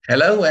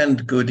Hello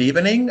and good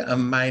evening.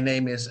 My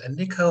name is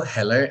Nico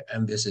Heller,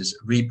 and this is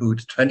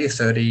Reboot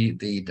 2030,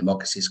 the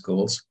Democracy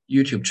Schools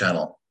YouTube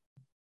channel.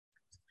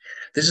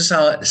 This is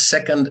our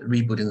second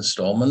Reboot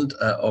installment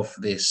of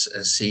this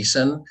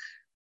season,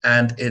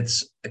 and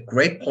it's a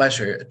great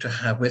pleasure to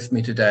have with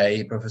me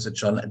today Professor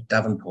John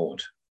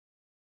Davenport.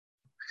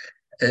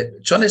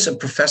 John is a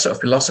professor of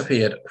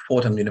philosophy at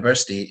Fordham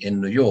University in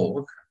New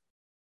York,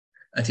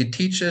 and he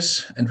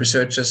teaches and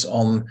researches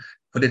on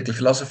political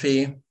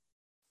philosophy,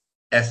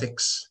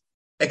 ethics,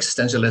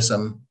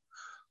 existentialism,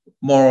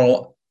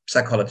 moral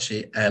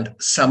psychology, and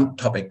some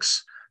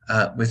topics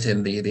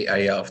within the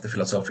area of the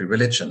philosophy of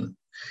religion.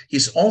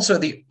 He's also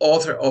the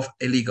author of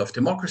A League of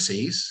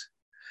Democracies,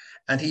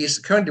 and he is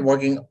currently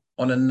working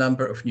on a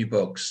number of new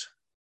books.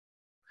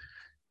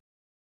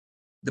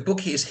 The book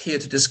he is here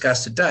to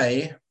discuss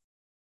today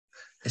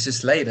is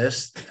his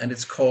latest, and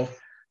it's called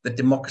The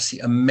Democracy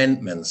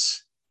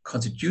Amendments,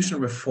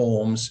 Constitutional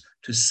Reforms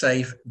to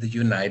Save the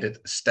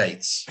United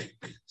States.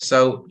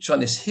 So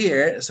John is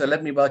here, so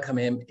let me welcome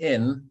him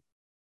in.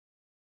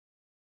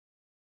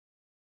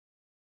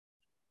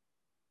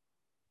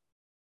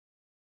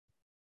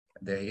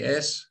 There he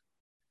is.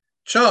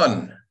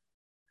 John,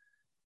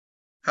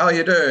 how are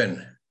you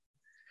doing?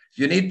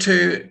 You need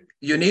to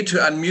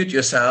unmute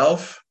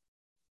yourself.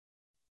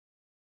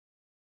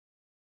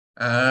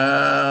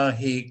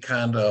 He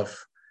kind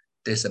of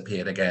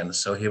disappeared again,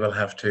 so he will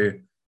have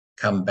to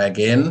come back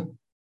in.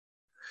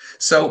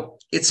 So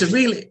it's a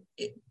really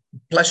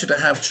pleasure to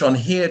have John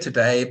here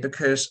today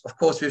because, of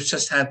course, we've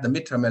just had the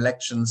midterm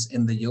elections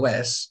in the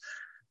US.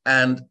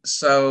 And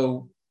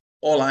so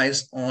all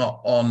eyes are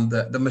on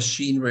the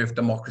machinery of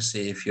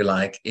democracy, if you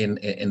like, in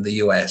the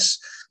US.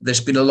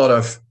 There's been a lot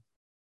of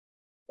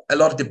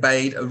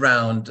debate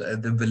around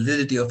the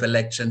validity of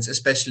elections,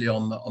 especially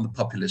on the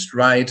populist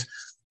right.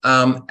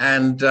 And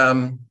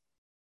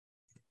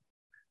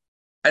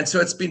so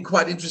it's been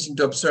quite interesting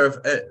to observe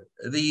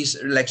these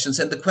elections.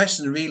 And the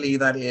question really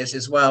that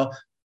is, well,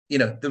 you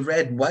know, the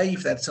red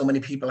wave that so many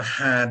people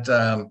had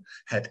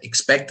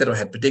expected or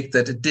had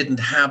predicted, it didn't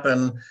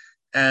happen.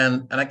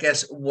 And I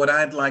guess what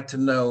I'd like to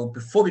know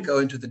before we go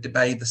into the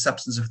debate, the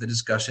substance of the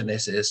discussion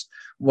is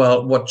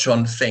well, what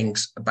John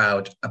thinks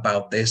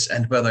about this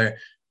and whether,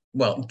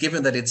 well,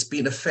 given that it's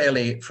been a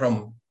fairly,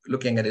 from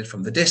looking at it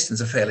from the distance,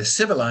 a fairly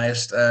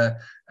civilized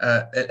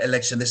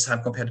election this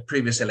time compared to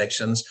previous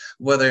elections,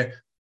 whether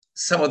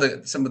some of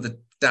the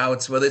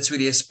doubts whether it's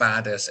really as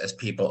bad as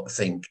people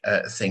think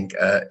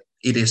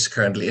it is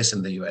currently is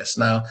in the US.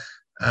 Now,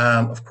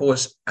 of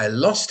course, I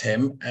lost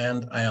him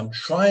and I am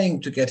trying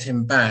to get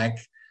him back.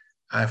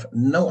 I have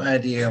no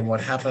idea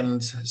what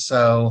happened.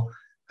 So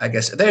I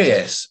guess there he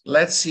is.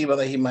 Let's see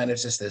whether he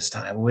manages this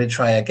time. We'll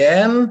try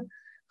again.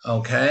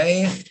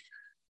 Okay.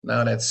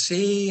 Now let's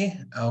see.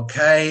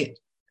 Okay.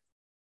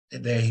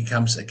 There he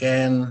comes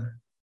again.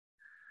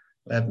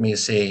 Let me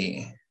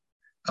see.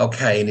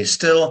 Okay, and he's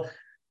still,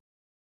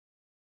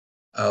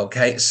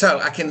 okay, so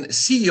I can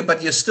see you,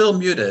 but you're still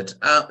muted.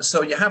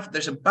 So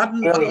there's a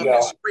button on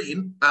your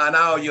screen.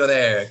 Now you're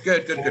there.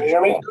 Good. Can you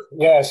hear me?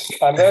 Yes,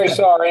 I'm very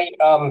sorry.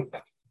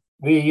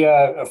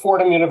 The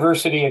Fordham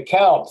University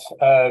account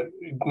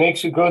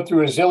makes you go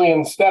through a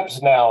zillion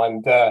steps now,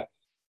 and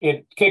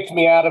it kicked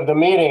me out of the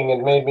meeting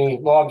and made me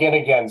log in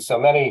again. So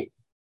many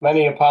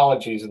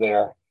apologies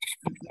there.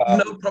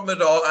 No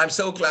problem at all. I'm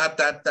so glad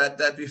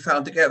that we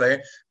found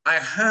together. I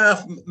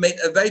have made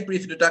a very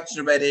brief introduction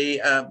already.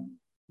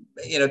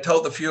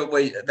 Told the few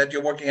that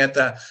you're working at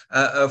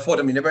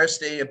Fordham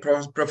University, a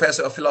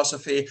professor of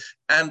philosophy,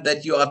 and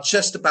that you are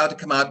just about to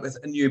come out with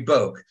a new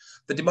book,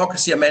 The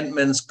Democracy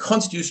Amendments,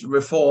 Constitutional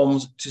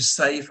Reforms to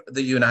Save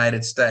the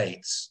United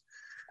States.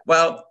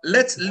 Well,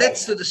 let's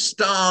sort of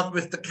start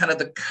with the kind of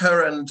the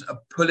current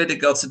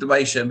political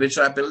situation, which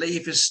I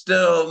believe is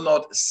still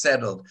not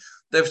settled.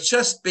 There've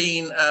just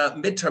been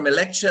midterm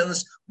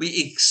elections.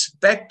 We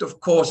expect,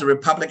 of course, the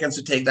Republicans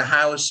to take the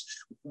House.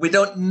 We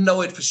don't know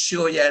it for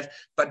sure yet,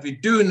 but we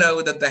do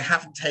know that they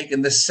haven't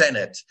taken the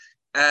Senate.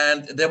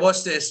 And there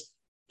was this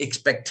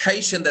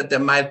expectation that there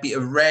might be a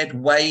red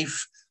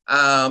wave,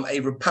 a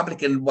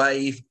Republican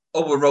wave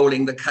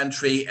overrolling the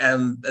country,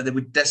 and they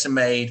would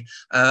decimate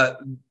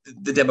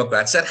the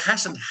Democrats. That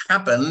hasn't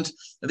happened.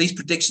 These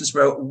predictions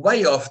were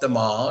way off the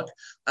mark.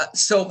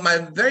 So my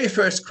very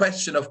first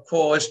question, of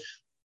course,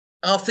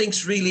 are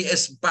things really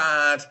as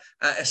bad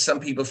as some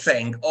people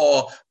think,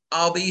 or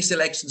are these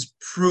elections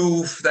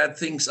proof that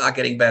things are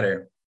getting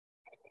better?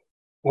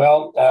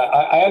 Well,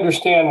 I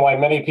understand why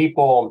many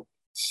people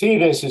see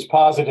this as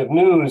positive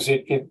news.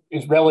 It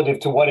is relative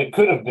to what it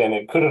could have been.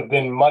 It could have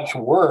been much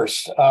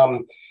worse.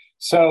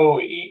 So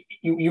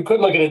you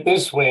could look at it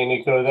this way,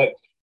 Nico, that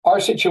our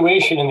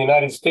situation in the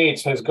United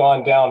States has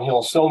gone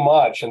downhill so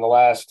much in the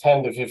last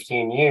 10 to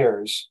 15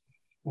 years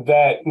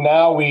that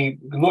now we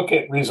look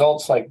at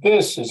results like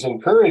this as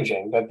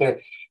encouraging.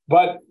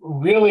 But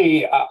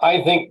really,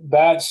 I think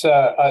that's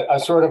a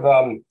sort of,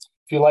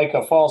 if you like,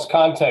 a false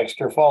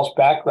context or false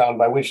background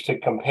by which to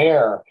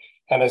compare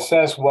and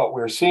assess what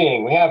we're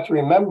seeing. We have to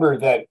remember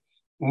that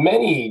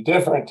many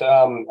different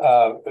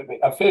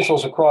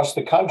officials across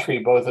the country,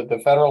 both at the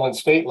federal and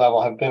state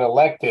level, have been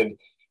elected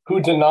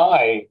who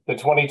deny the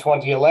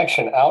 2020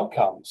 election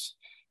outcomes.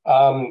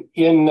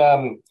 In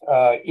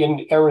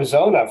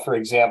Arizona, for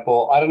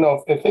example, I don't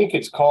know if I think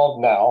it's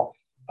called now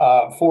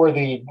for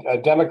the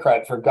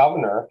Democrat for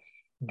governor,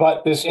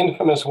 but this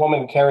infamous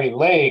woman, Kari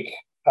Lake,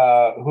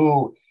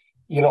 who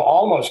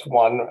almost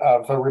won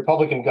for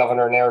Republican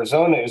governor in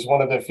Arizona, is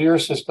one of the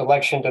fiercest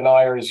election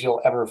deniers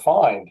you'll ever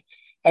find,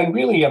 and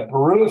really a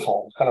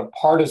brutal kind of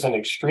partisan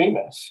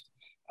extremist.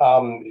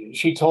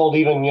 She told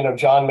even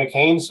John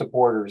McCain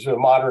supporters, a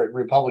moderate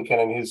Republican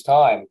in his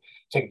time,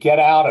 to get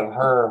out of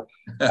her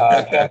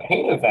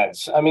campaign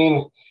events. I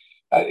mean,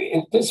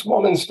 this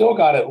woman still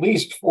got at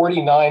least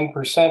 49%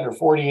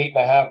 or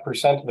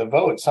 48.5% of the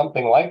vote,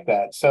 something like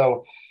that.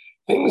 So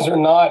things are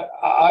not,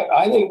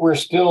 I think we're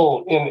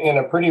still in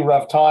a pretty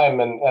rough time.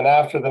 And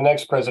after the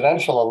next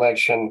presidential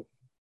election,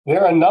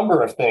 there are a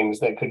number of things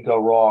that could go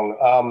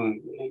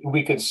wrong.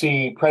 We could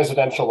see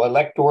presidential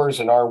electors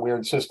in our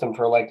weird system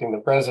for electing the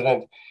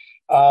president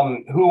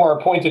who are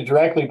appointed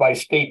directly by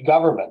state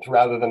government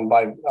rather than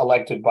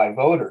elected by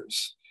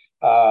voters.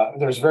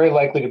 There's very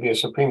likely to be a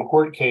Supreme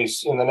Court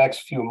case in the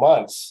next few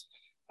months,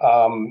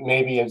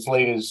 maybe as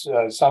late as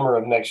summer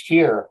of next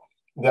year,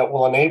 that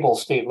will enable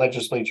state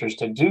legislatures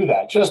to do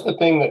that. Just the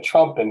thing that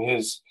Trump and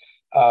his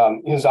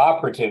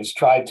operatives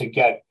tried to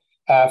get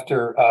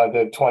after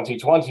the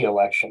 2020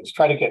 elections,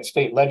 try to get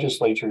state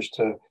legislatures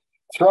to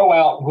throw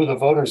out who the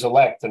voters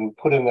elect and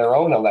put in their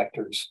own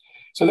electors.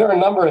 So there are a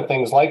number of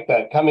things like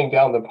that coming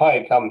down the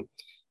pike. I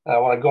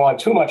don't want to go on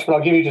too much, but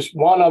I'll give you just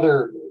one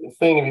other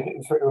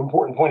thing,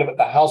 important point about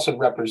the House of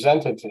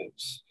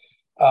Representatives.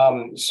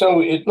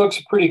 So it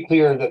looks pretty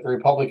clear that the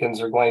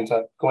Republicans are going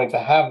to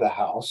have the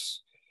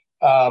House.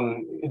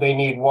 They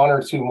need one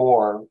or two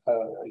more,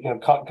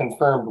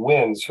 confirmed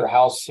wins for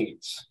House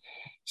seats.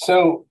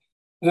 So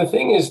the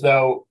thing is,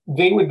 though,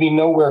 they would be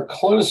nowhere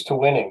close to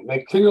winning.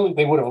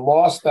 They would have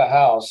lost the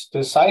House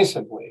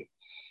decisively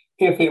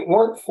if it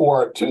weren't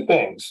for two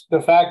things.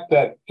 The fact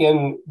that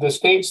in the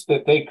states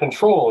that they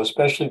control,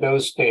 especially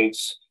those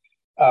states,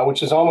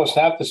 which is almost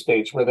half the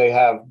states where they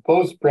have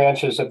both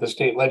branches of the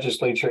state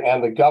legislature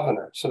and the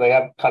governor, so they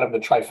have kind of the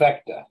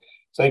trifecta,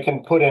 so they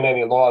can put in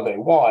any law they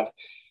want.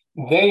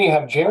 They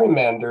have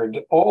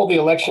gerrymandered all the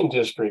election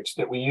districts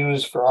that we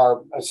use for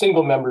our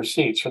single member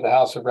seats for the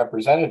House of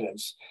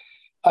Representatives,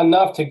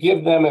 enough to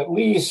give them at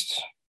least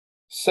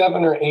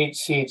 7 or 8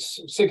 seats,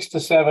 6 to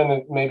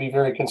 7, maybe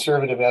very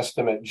conservative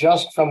estimate,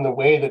 just from the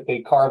way that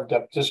they carved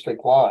up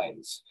district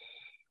lines.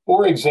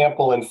 For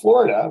example, in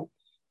Florida,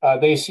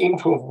 they seem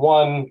to have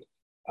won,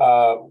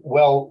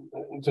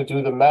 to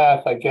do the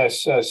math, I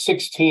guess,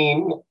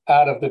 16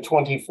 out of the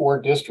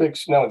 24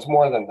 districts. No, it's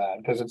more than that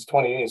because it's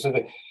 28. So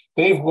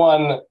they've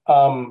won,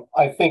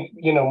 I think,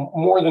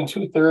 more than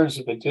 2/3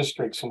 of the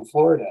districts in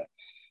Florida.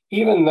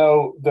 Even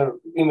though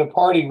in the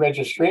party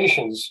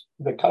registrations,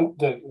 the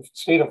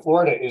state of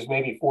Florida is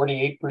maybe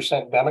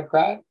 48%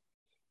 Democrat.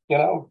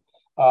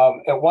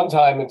 At one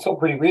time, until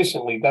pretty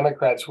recently,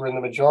 Democrats were in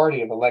the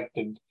majority of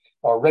elected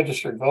or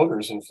registered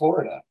voters in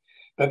Florida.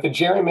 But the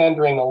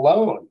gerrymandering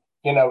alone,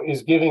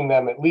 is giving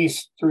them at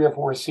least 3 or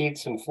 4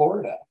 seats in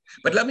Florida.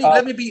 But let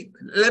me be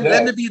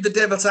the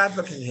devil's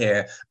advocate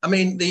here. I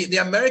mean, the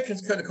American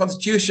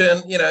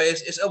Constitution,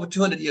 is over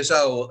 200 years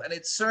old, and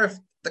it served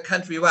the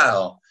country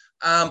well.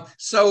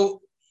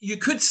 So you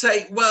could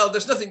say, well,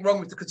 there's nothing wrong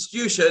with the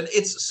Constitution.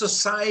 It's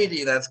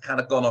society that's kind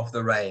of gone off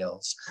the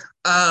rails.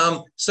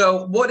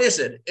 So what is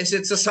it? Is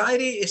it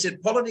society? Is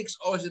it politics?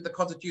 Or is it the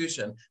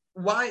Constitution?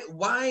 Why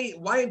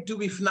do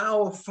we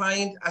now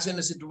find us in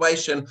a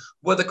situation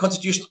where the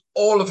Constitution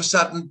all of a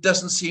sudden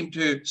doesn't seem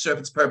to serve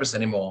its purpose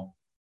anymore?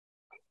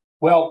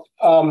 Well,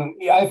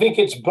 I think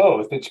it's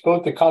both. It's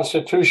both the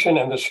Constitution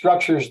and the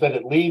structures that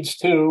it leads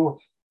to,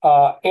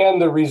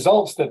 and the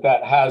results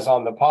that has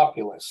on the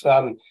populace.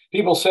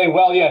 People say,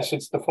 well, yes,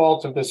 it's the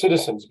fault of the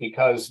citizens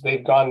because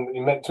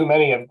too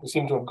many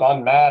seem to have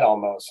gone mad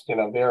almost.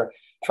 They're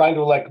trying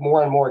to elect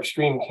more and more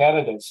extreme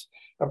candidates.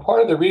 But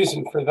part of the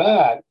reason for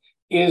that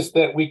is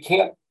that we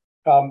can't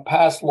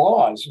pass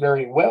laws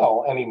very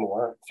well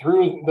anymore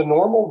through the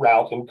normal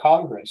route in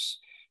Congress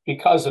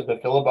because of the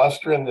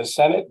filibuster in the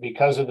Senate,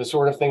 because of the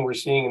sort of thing we're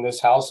seeing in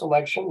this House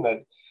election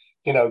that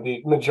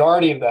the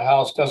majority of the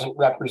House doesn't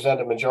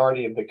represent a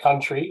majority of the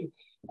country,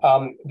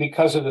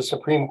 because of the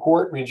Supreme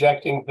Court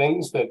rejecting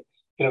things that,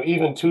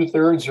 even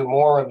 2/3 or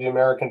more of the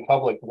American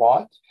public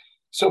want.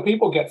 So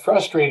people get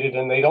frustrated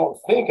and they don't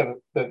think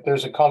that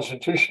there's a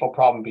constitutional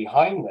problem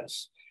behind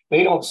this.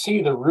 They don't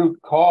see the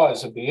root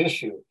cause of the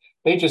issue.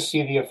 They just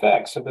see the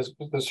effects of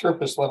the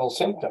surface level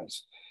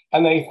symptoms.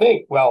 And they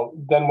think, well,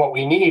 then what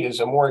we need is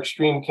a more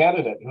extreme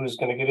candidate who's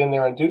going to get in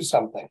there and do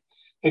something.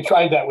 They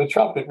tried that with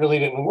Trump. It really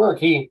didn't work.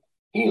 He,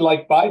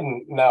 like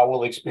Biden now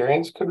will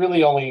experience, could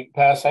really only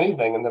pass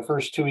anything in the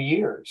first 2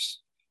 years.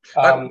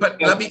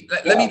 But let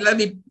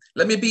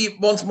me be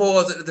once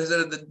more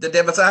the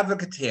devil's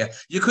advocate here.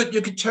 You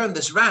could turn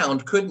this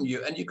round, couldn't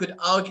you? And you could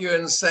argue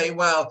and say,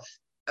 well,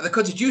 the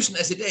Constitution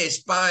as it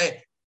is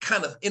by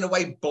kind of, in a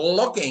way,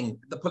 blocking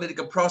the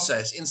political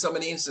process in so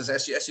many instances,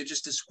 as you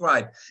just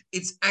described.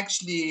 It's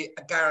actually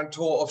a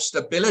guarantor of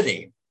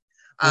stability.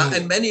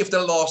 And many of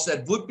the laws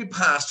that would be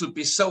passed would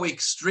be so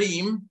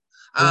extreme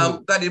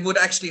that it would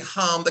actually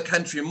harm the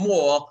country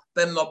more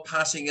than not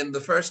passing in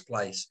the first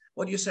place.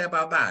 What do you say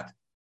about that?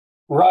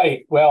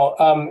 Right. Well,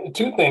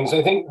 two things.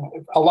 I think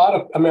a lot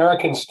of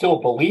Americans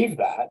still believe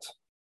that.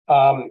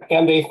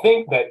 And they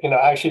think that,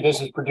 actually this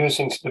is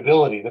producing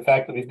stability. The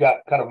fact that we've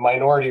got kind of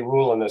minority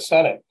rule in the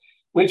Senate,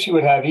 which you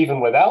would have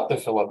even without the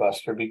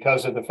filibuster,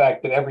 because of the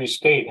fact that every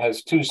state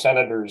has 2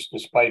 senators,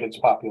 despite its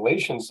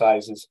population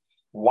sizes,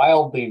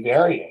 wildly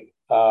varying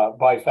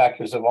by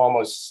factors of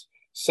almost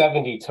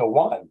 70 to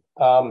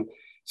 1.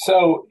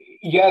 So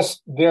yes,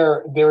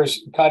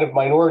 there's kind of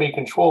minority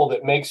control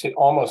that makes it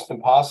almost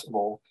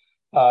impossible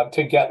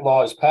to get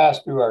laws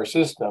passed through our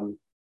system.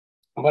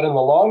 But in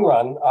the long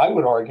run, I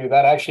would argue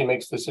that actually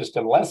makes the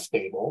system less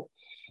stable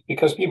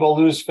because people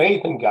lose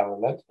faith in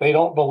government. They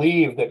don't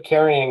believe that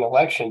carrying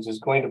elections is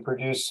going to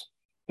produce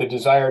the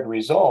desired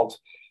result.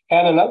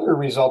 And another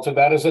result of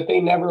that is that they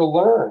never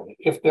learn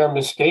if they're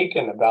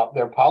mistaken about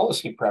their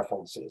policy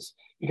preferences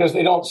because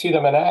they don't see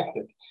them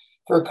enacted.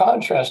 For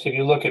contrast, if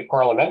you look at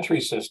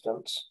parliamentary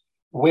systems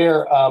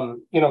where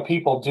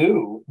people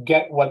do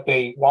get what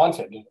they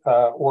wanted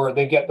or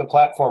they get the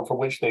platform for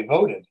which they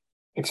voted,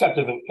 except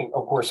of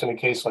course in a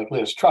case like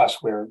Liz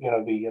Truss, where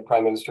the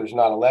prime minister is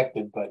not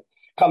elected but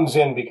comes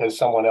in because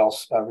someone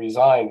else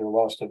resigned or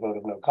lost a vote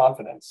of no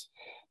confidence.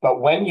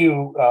 But when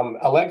you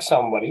elect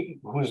somebody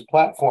whose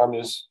platform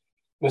is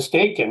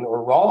mistaken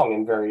or wrong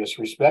in various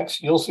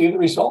respects, you'll see the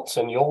results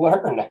and you'll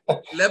learn.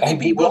 Let me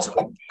be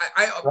also,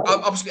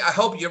 obviously, I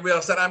hope you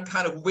realize that I'm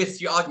kind of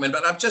with your argument,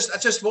 but I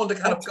just want to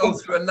kind of go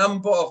through a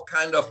number of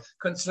kind of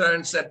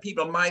concerns that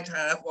people might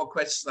have or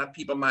questions that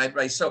people might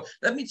raise. So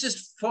let me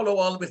just follow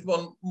on with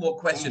one more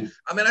question.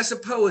 I mean, I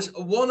suppose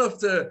one of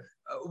the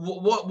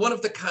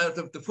kind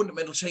of the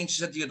fundamental changes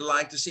that you'd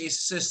like to see is a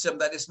system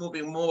that is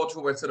moving more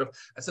towards sort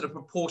of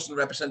proportional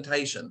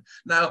representation.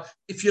 Now,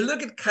 if you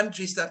look at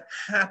countries that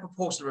have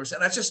proportional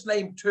representation, I just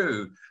named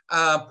 2,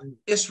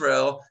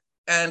 Israel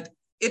and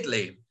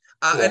Italy.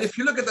 And if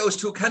you look at those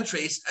 2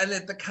 countries and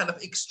at the kind of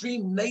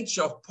extreme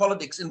nature of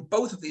politics in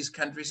both of these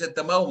countries at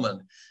the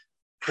moment,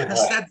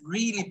 has that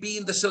really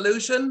been the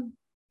solution?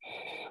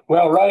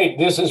 Well, right.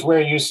 This is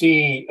where you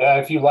see,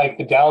 if you like,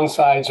 the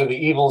downsides or the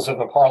evils of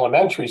a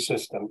parliamentary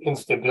system: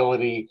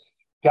 instability,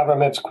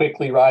 governments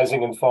quickly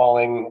rising and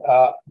falling,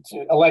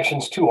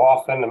 elections too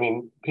often. I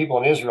mean,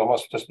 people in Israel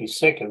must just be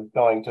sick of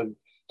going to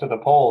the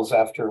polls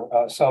after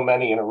so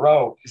many in a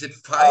row. Is it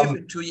 5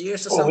 in 2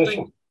 years or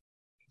something?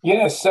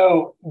 Yes.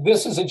 So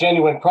this is a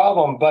genuine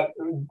problem, but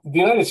the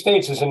United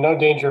States is in no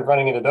danger of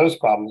running into those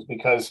problems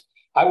because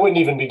I wouldn't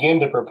even begin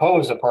to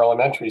propose a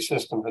parliamentary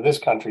system for this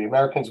country.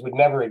 Americans would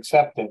never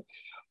accept it.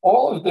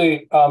 All of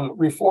the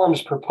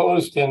reforms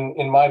proposed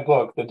in my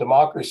book, the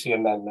Democracy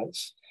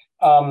Amendments,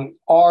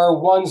 are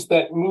ones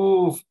that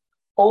move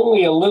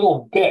only a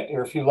little bit,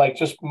 or if you like,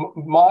 just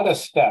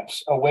modest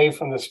steps away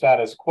from the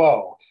status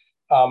quo.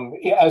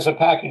 As a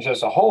package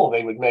as a whole,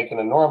 they would make an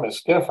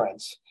enormous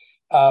difference.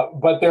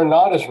 But they're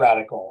not as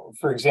radical,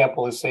 for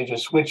example, as, say,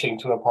 just switching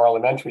to a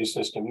parliamentary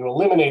system. You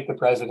eliminate the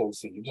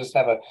presidency. You just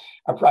have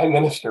a prime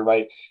minister,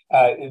 right?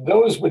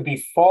 Those would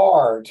be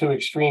far too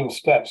extreme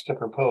steps to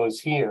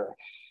propose here.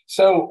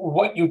 So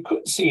what you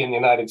could see in the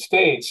United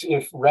States,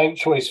 if ranked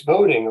choice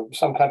voting,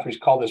 some countries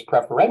call this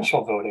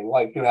preferential voting,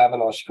 like you have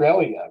in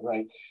Australia,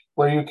 right,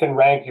 where you can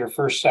rank your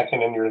first,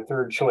 second, and your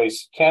third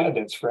choice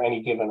candidates for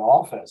any given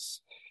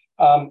office,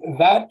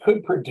 that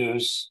could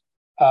produce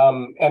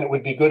and it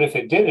would be good if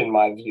it did, in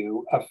my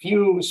view, a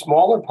few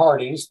smaller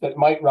parties that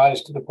might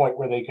rise to the point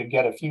where they could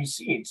get a few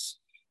seats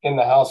in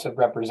the House of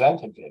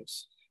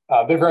Representatives.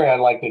 They're very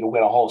unlikely to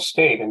win a whole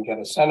state and get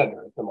a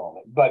senator at the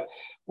moment. But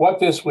what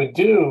this would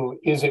do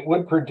is it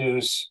would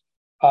produce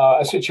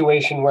a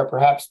situation where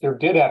perhaps there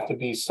did have to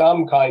be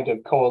some kind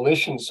of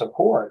coalition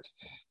support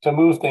to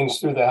move things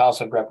through the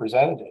House of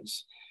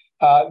Representatives.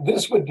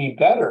 This would be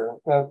better,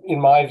 in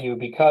my view,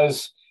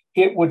 because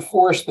it would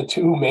force the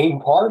 2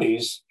 main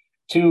parties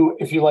to,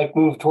 if you like,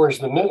 move towards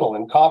the middle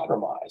and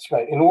compromise,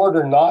 right? In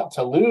order not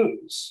to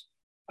lose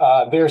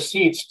their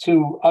seats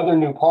to other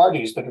new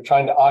parties that are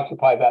trying to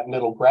occupy that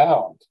middle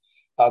ground,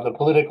 the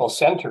political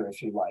center,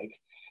 if you like,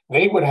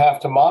 they would have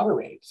to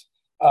moderate,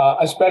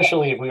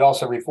 especially if we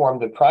also reform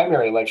the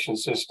primary election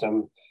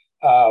system,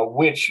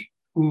 which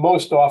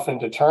most often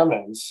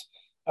determines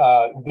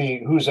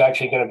who's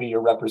actually going to be your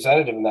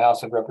representative in the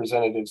House of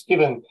Representatives,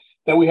 given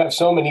that we have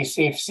so many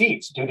safe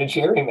seats due to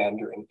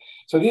gerrymandering.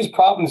 So these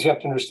problems you have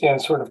to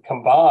understand sort of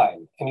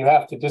combine, and you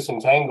have to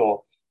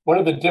disentangle what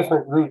are the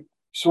different root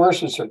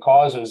sources or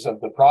causes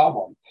of the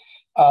problem.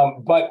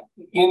 But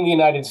in the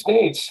United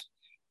States,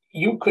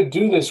 you could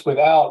do this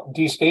without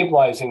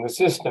destabilizing the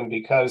system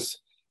because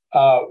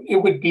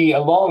it would be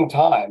a long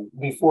time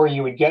before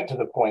you would get to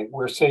the point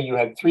where, say, you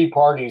had 3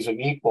 parties of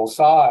equal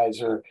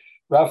size or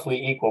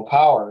roughly equal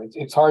power.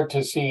 It's hard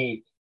to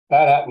see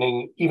that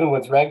happening even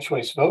with ranked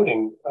choice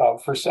voting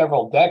for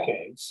several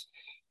decades.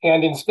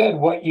 And instead,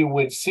 what you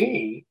would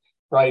see,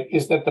 right,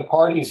 is that the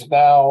parties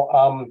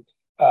now,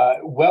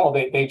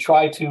 they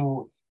try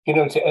to,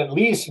 to at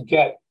least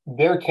get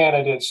their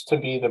candidates to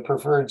be the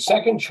preferred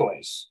second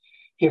choice.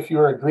 If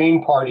you're a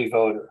Green Party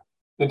voter,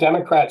 the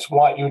Democrats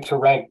want you to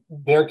rank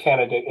their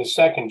candidate as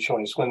second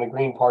choice when the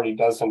Green Party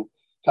doesn't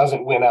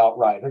win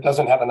outright or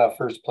doesn't have enough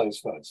first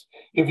place votes.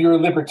 If you're a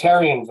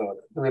Libertarian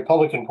voter, the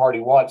Republican Party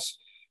wants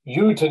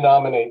you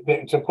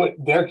to put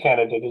their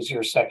candidate as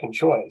your second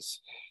choice.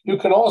 You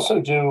can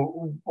also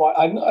do,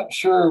 I'm not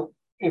sure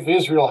if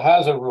Israel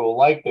has a rule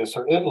like this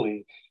or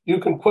Italy, you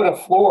can put a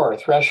floor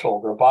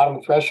threshold or a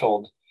bottom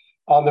threshold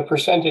on the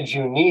percentage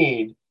you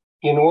need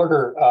in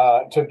order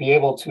to be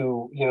able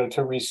to,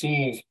 to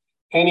receive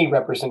any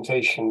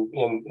representation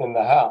in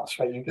the House,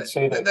 right? You could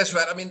say that. That's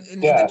right. I mean,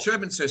 in the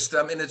German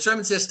system,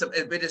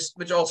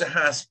 which also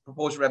has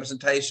proportional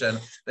representation,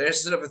 there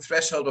is sort of a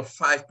threshold of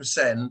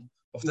 5%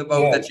 of the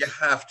vote that you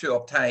have to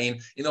obtain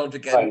in order to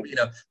get,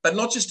 but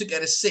not just to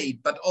get a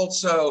seat, but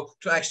also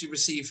to actually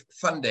receive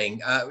funding,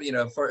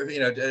 for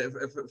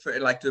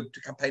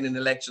to campaign in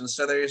elections.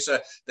 So there's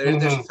a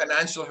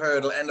financial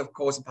hurdle and of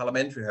course a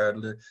parliamentary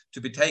hurdle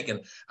to be taken.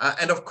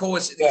 And of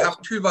course you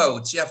have two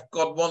votes. You have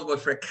got one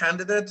vote for a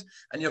candidate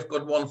and you've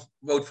got one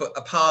vote for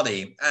a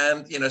party.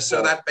 And,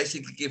 so that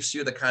basically gives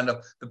you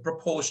the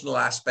proportional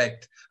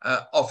aspect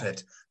of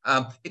it.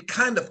 It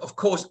kind of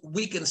course,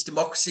 weakens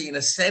democracy in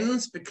a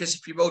sense, because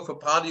if you vote for a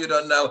party you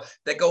don't know,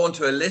 they go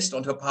onto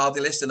a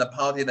party list, and the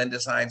party then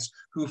decides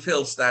who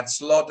fills that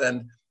slot,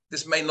 and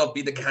this may not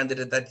be the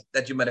candidate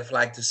that you might have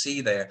liked to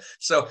see there.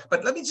 So,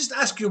 but let me just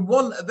ask you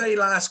one very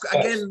last,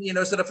 again,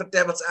 sort of a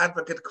devil's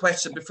advocate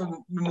question before we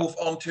move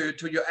on to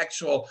your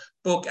actual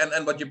book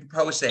and what you're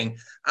proposing.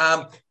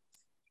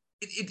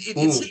 It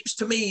seems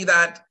to me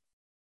that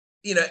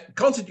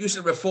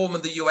constitutional reform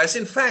in the US,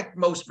 in fact,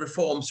 most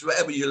reforms,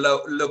 wherever you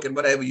look and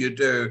whatever you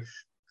do,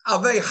 are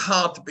very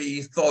hard to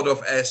be thought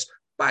of as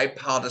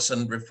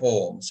bipartisan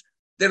reforms.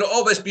 There'll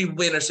always be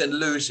winners and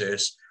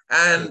losers.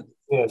 And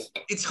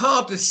it's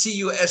hard to see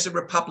you as a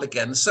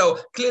Republican. So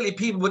clearly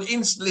people would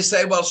instantly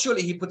say, well,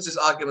 surely he puts his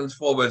arguments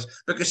forward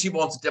because he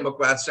wants the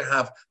Democrats to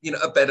have,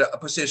 a better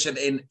position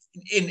in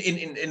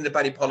the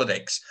body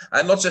politics,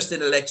 and not just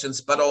in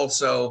elections, but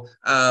also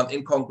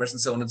in Congress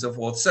and so on and so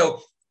forth.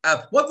 So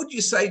what would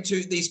you say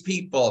to these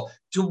people?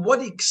 To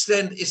what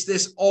extent is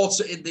this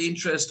also in the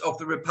interest of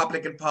the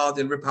Republican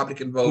Party and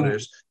Republican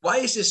voters? Why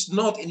is this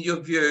not, in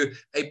your view,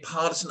 a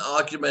partisan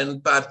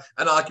argument, but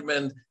an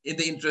argument in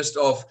the interest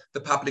of the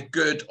public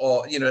good,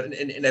 or,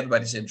 in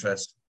everybody's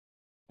interest?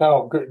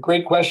 No,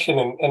 great question.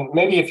 And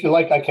maybe if you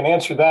like, I can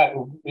answer that.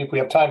 And if we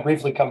have time,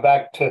 briefly come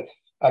back to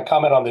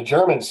comment on the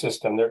German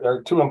system. There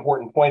are two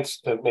important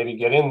points to maybe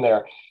get in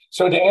there.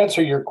 So to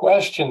answer your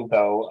question,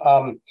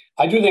 though,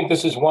 I do think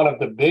this is one of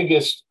the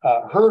biggest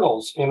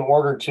hurdles in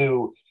order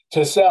to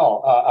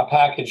sell a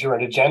package or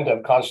an agenda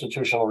of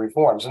constitutional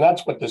reforms. And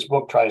that's what this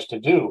book tries to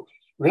do,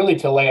 really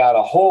to lay out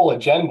a whole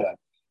agenda,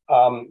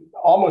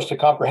 almost a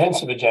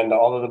comprehensive agenda,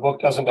 although the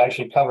book doesn't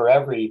actually cover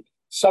every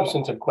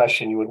substantive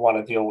question you would want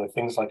to deal with.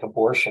 Things like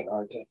abortion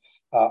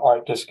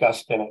aren't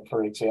discussed in it,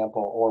 for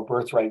example, or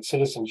birthright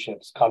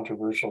citizenship's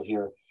controversial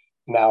here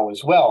now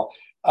as well.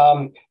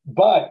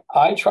 But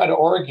I try to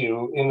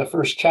argue in the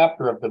first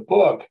chapter of the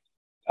book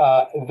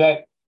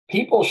that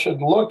people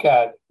should look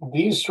at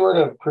these sort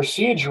of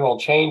procedural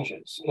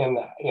changes in,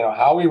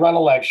 how we run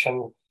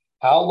election,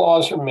 how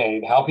laws are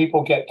made, how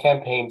people get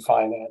campaign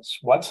finance,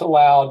 what's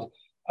allowed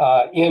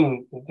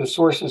in the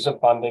sources of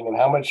funding, and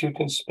how much you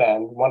can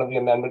spend. One of the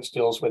amendments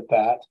deals with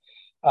that.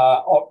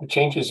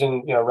 Changes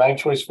in,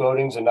 ranked choice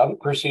voting is another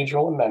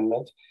procedural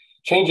amendment.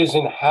 Changes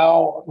in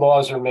how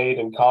laws are made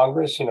in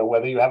Congress,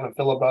 whether you have a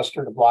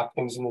filibuster to block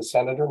things in the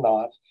Senate or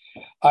not.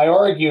 I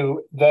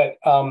argue that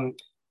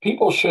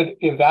people should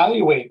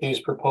evaluate these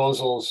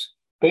proposals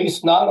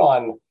based not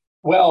on,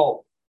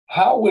 well,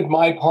 how would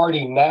my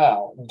party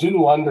now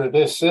do under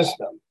this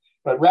system,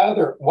 but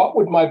rather, what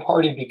would my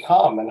party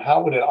become and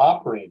how would it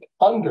operate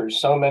under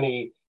so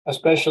many,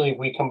 especially if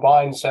we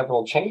combine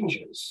several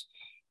changes.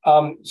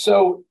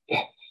 So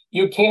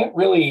you can't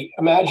really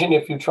imagine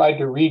if you tried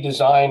to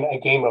redesign a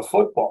game of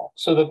football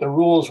so that the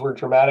rules were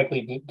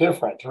dramatically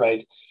different,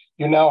 right?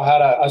 You now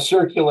had a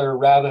circular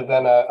rather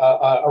than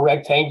a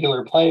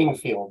rectangular playing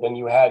field, and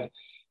you had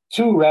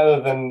two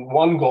rather than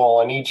one goal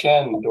on each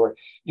end, or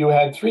you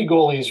had three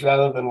goalies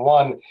rather than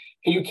one.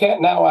 You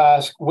can't now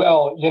ask,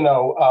 well,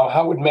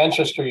 how would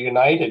Manchester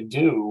United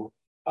do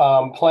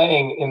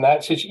playing in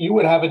that situation? You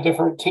would have a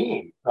different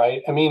team,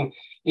 right? I mean,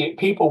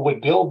 people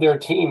would build their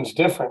teams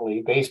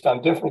differently based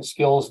on different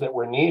skills that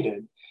were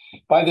needed.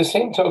 By the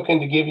same token,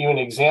 to give you an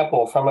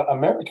example from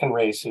American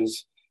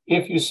races,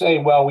 if you say,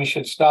 well, we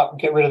should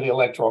get rid of the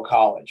Electoral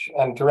College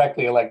and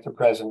directly elect the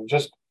president,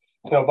 just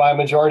by a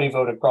majority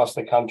vote across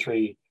the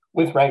country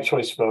with ranked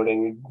choice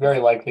voting, you'd very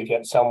likely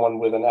get someone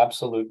with an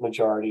absolute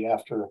majority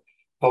after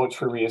votes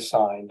were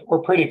reassigned,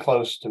 or pretty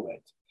close to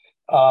it,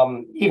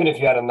 even if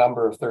you had a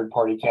number of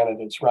third-party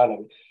candidates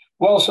running.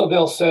 Well, so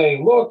they'll say,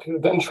 look,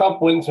 then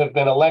Trump wouldn't have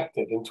been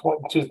elected in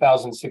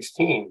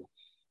 2016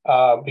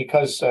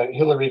 because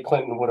Hillary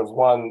Clinton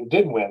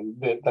did win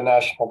the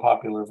national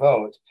popular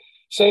vote.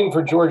 Same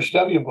for George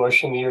W.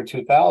 Bush in the year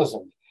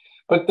 2000.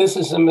 But this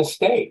is a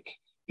mistake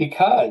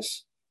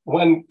because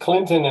when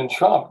Clinton and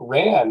Trump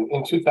ran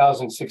in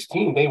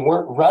 2016, they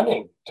weren't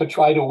running to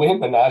try to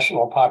win the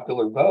national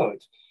popular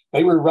vote.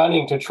 They were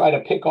running to try to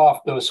pick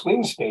off those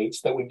swing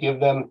states that would give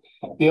them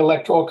the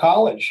electoral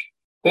college.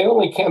 They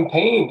only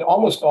campaigned,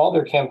 almost all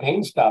their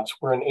campaign stops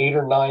were in 8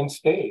 or 9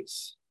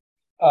 states.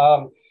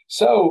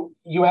 So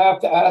you have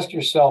to ask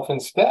yourself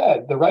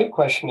instead, the right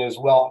question is,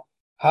 well,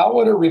 how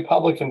would a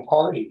Republican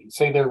Party,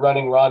 say they're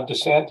running Ron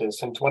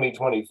DeSantis in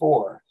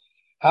 2024,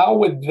 how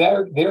would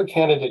their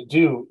candidate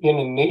do in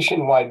a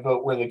nationwide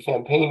vote where the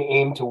campaign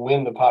aimed to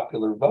win the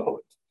popular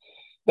vote?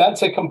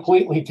 That's a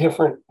completely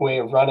different way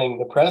of running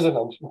the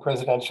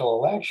presidential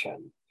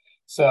election.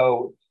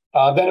 So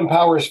that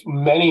empowers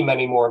many,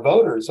 many more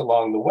voters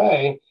along the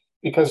way,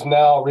 because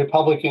now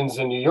Republicans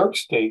in New York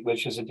State,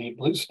 which is a deep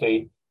blue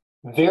state,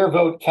 their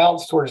vote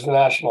counts towards the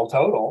national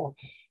total.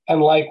 And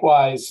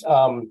likewise,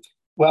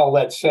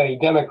 let's say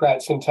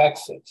Democrats in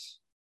Texas,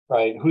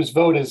 right, whose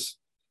vote is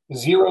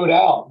zeroed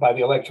out by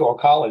the Electoral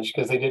College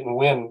because they didn't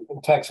win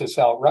Texas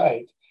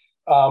outright,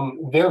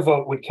 their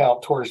vote would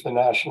count towards the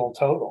national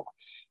total.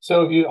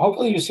 So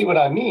hopefully you see what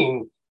I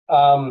mean.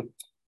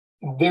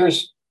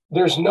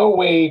 There's no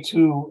way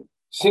to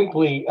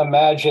simply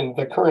imagine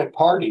the current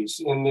parties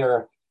in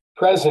their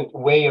present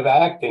way of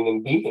acting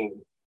and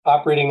being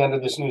operating under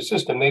this new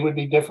system. They would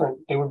be different.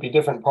 They would be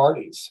different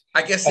parties.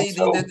 I guess I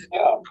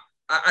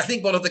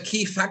think one of the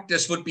key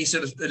factors would be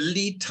sort of the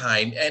lead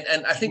time,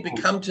 and I think we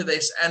come to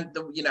this and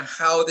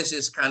how this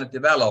is kind of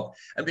developed,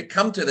 and we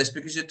come to this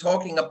because you're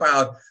talking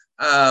about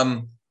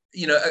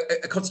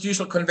a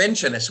constitutional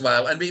convention as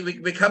well. And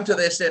we come to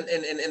this in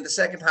the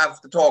second half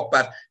of the talk,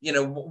 but,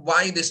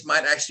 why this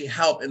might actually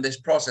help in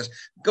this process.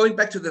 Going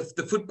back to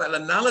the football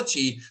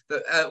analogy,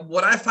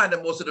 what I find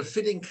a more sort of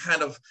fitting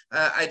kind of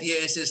idea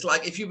is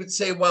like, if you would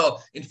say,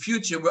 well, in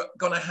future, we're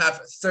going to have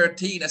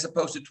 13 as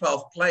opposed to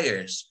 12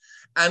 players.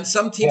 And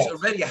some teams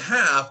already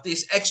have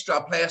these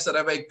extra players that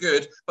are very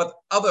good, but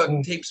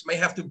other teams may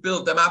have to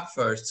build them up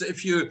first. So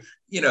if you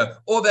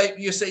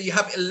say you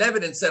have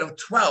 11 instead of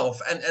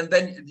 12, and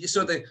then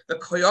the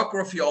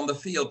choreography on the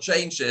field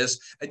changes,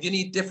 and you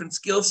need different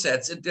skill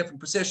sets in different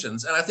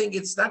positions. And I think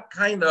it's that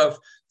kind of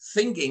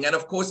thinking. And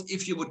of course,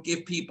 if you would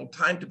give people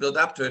time to build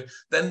up to it,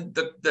 then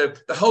the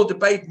whole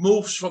debate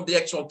moves from the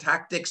actual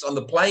tactics on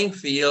the playing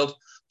field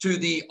to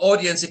the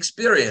audience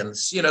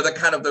experience, the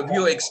kind of the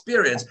viewer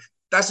experience.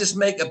 Does this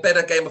make a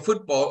better game of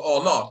football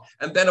or not?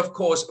 And then, of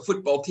course,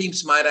 football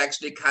teams might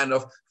actually kind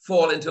of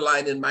fall into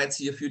line and might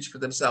see a future for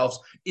themselves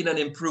in an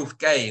improved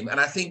game. And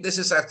I think this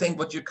is,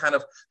 what you're kind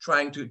of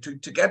trying to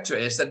get to,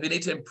 is that we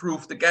need to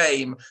improve the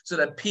game so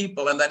that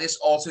people, and that is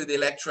also the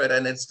electorate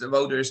and it's the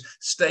voters,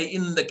 stay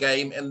in the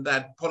game, and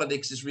that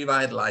politics is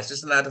revitalized.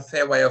 Isn't that a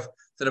fair way of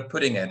sort of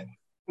putting it?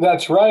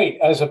 That's right.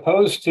 As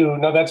opposed to,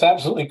 no, that's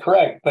absolutely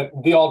correct. But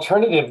the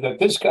alternative that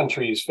this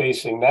country is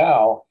facing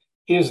now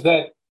is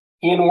that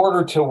in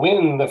order to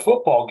win the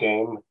football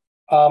game,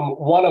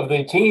 one of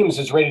the teams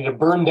is ready to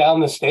burn down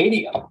the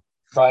stadium,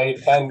 right?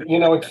 And,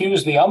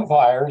 accuse the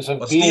umpires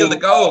of steal the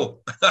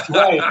goal.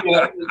 Right.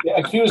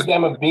 Accuse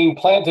them of being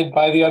planted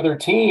by the other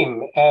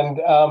team, and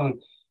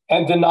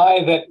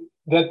deny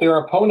that their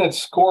opponents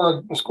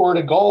scored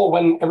a goal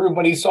when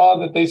everybody saw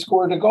that they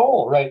scored a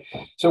goal, right?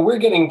 So we're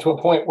getting to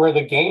a point where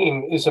the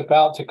game is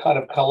about to kind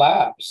of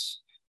collapse,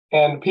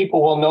 and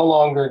people will no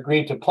longer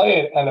agree to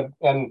play it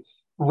and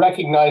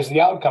recognize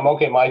the outcome.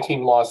 Okay, my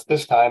team lost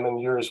this time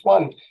and yours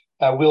won.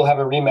 We'll have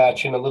a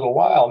rematch in a little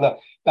while. Now,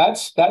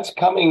 that's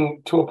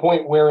coming to a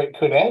point where it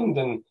could end,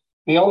 and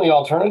the only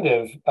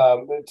alternative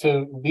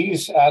to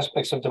these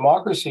aspects of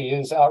democracy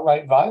is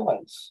outright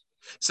violence.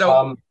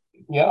 I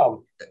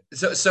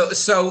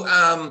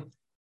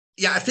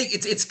think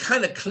it's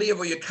kind of clear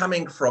where you're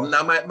coming from.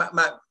 Now,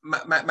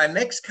 my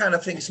next kind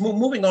of thing is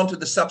moving on to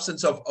the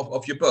substance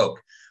of your book.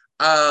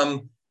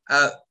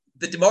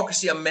 The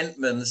democracy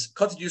amendments,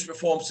 constitutional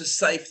reforms to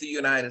save the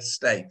United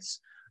States.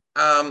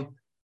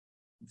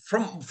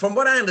 From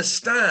what I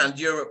understand,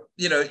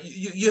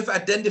 you've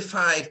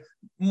identified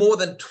more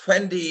than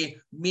 20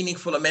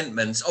 meaningful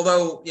amendments.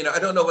 Although I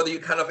don't know whether you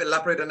kind of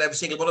elaborate on every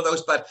single one of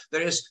those, but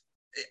there is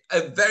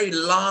a very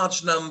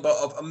large number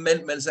of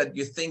amendments that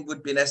you think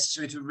would be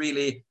necessary to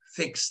really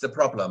fix the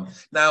problem.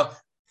 Now,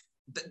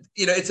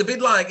 it's a bit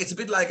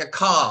like a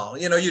car.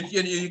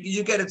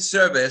 You get it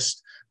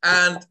serviced.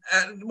 And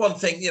one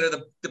thing,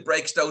 the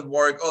brakes don't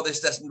work, or this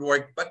doesn't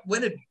work. But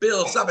when it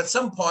builds up, at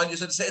some point, you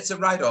sort of say it's a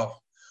write-off.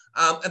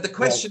 And the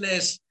question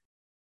is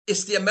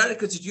the American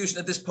Constitution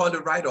at this point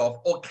a write-off,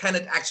 or can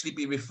it actually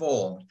be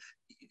reformed?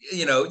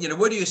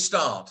 Where do you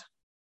start?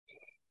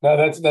 No,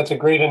 that's a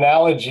great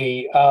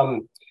analogy.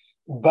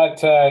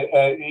 But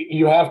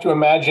you have to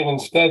imagine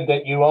instead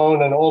that you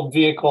own an old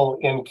vehicle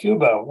in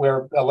Cuba,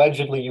 where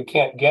allegedly you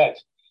can't get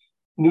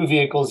new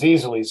vehicles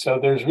easily. So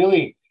there's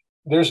really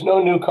there's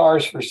no new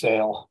cars for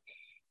sale,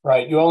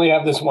 right? You only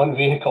have this one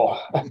vehicle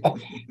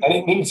and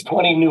it needs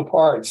 20 new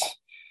parts,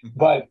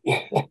 but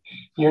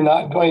you're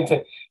not going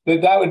to,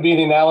 that would be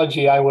the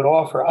analogy I would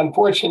offer.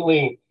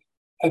 Unfortunately,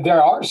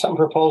 there are some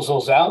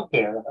proposals out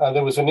there.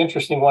 There was an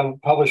interesting one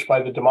published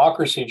by the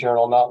Democracy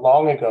Journal not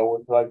long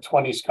ago, where like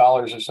 20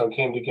 scholars or so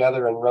came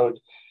together and wrote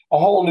a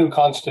whole new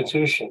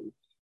constitution.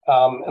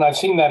 And I've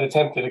seen that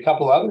attempted a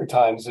couple other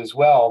times as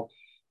well.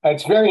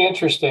 It's very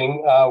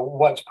interesting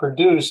what's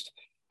produced.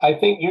 I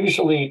think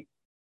usually,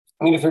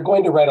 I mean, if you're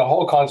going to write a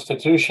whole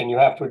constitution, you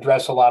have to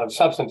address a lot of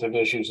substantive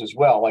issues as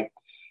well. Like,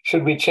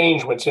 should we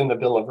change what's in the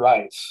Bill of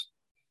Rights?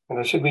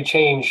 Should we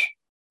change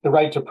the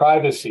right to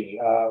privacy,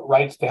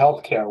 rights to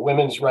healthcare,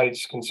 women's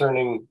rights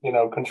concerning,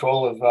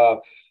 control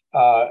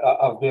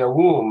of their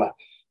womb,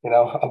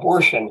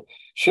 abortion?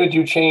 Should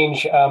you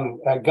change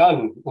a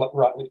gun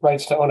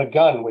rights to own a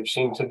gun, which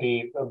seem to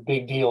be a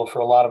big deal for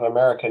a lot of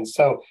Americans?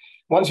 So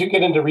once you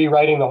get into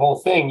rewriting the whole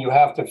thing, you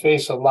have to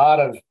face a lot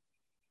of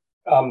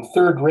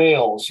third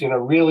rails,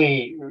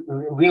 really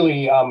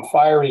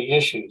fiery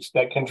issues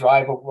that can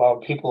drive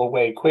people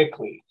away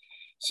quickly.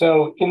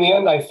 So in the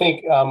end, I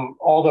think,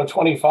 although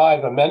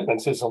 25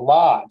 amendments is a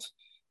lot,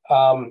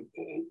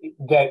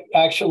 that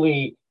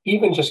actually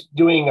even just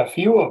doing a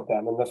few of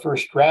them in the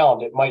first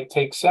round, it might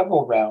take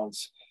several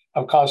rounds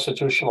of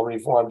constitutional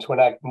reform to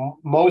enact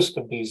most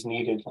of these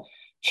needed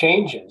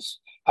changes.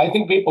 I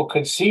think people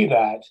could see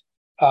that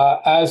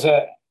as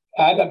an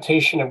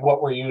adaptation of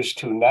what we're used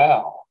to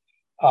now,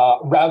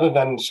 rather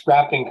than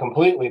scrapping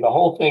completely the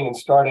whole thing and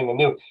starting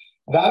anew.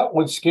 That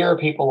would scare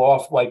people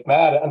off like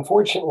mad.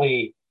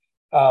 Unfortunately,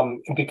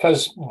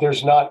 because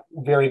there's not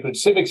very good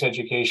civics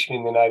education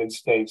in the United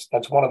States,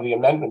 that's one of the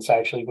amendments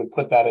actually would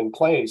put that in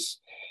place.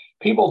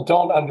 People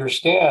don't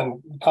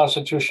understand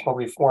constitutional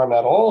reform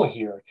at all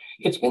here.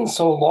 It's been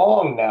so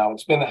long now.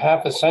 It's been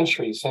half a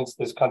century since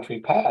this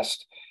country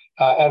passed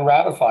and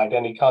ratified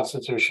any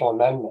constitutional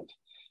amendment,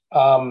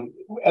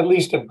 at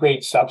least of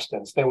great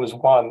substance. There was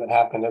one that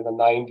happened in the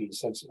 90s.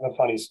 That's a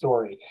funny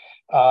story.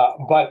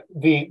 But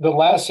the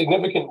last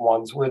significant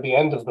ones were the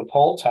end of the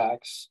poll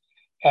tax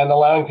and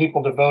allowing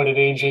people to vote at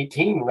age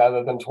 18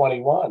 rather than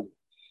 21.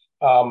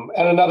 And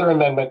another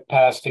amendment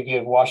passed to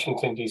give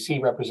Washington, D.C.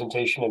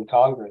 representation in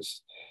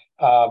Congress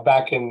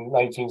back in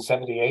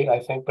 1978, I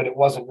think, but it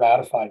wasn't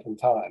ratified in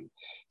time.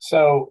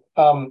 So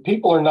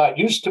people are not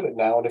used to it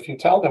now. And if you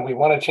tell them we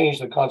want to change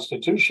the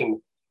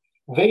Constitution,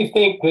 they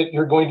think that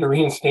you're going to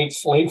reinstate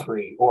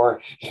slavery,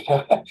 or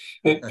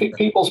that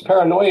people's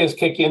paranoias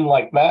kick in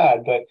like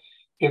mad, that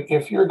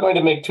if you're going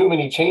to make too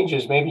many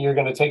changes, maybe you're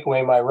going to take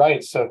away my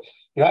rights. So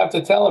you have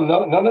to tell them,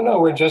 no,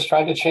 we're just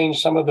trying to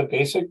change some of the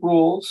basic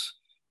rules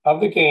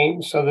of the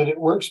game so that it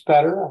works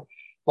better.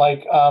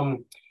 Like,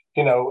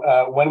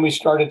 when we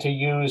started to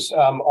use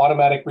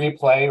automatic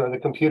replay or the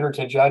computer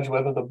to judge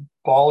whether the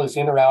ball is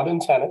in or out in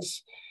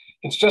tennis,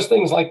 it's just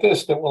things like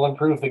this that will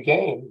improve the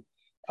game.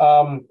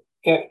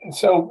 And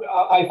so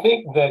I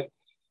think that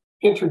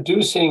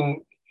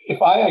introducing,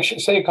 if I actually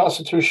say a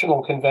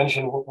constitutional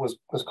convention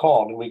was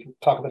called, and we can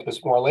talk about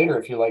this more later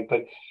if you like,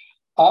 but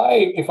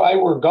if I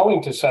were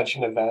going to such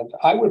an event,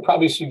 I would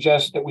probably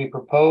suggest that we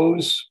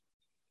propose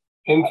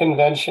in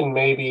convention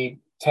maybe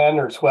 10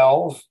 or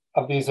 12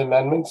 of these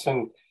amendments.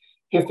 And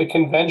if the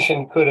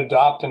convention could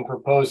adopt and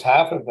propose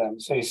half of them,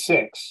 say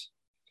 6,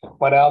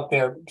 went out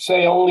there,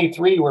 say only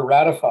 3 were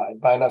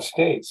ratified by enough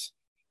states,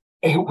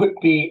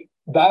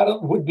 that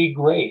would be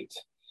great.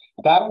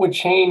 That would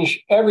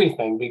change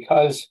everything,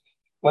 because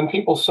when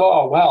people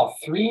saw, wow,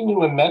 3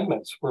 new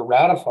amendments were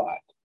ratified,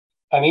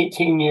 an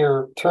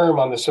 18-year term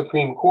on the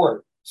Supreme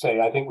Court, say,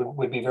 I think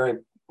would be very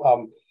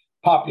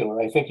popular.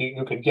 I think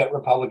you could get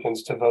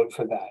Republicans to vote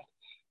for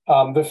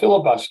that. The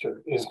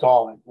filibuster is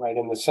gone, right,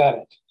 in the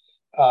Senate.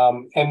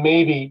 And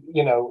maybe,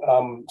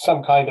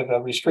 some kind of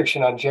a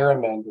restriction on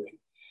gerrymandering.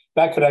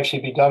 That could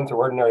actually be done through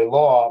ordinary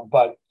law,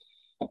 but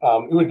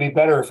it would be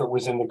better if it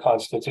was in the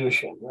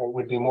Constitution. Right? It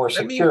would be more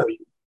secure.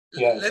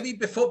 Yes. Let me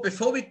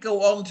before we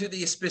go on to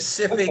the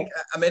specific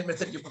amendment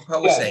that you're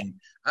proposing,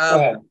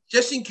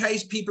 just in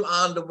case people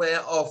aren't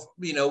aware of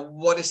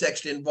what is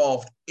actually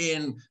involved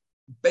in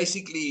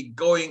basically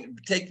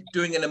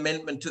doing an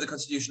amendment to the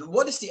Constitution.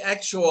 What is the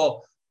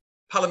actual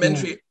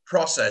parliamentary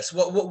process?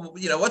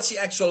 What's the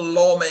actual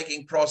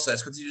lawmaking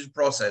process, constitutional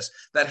process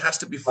that has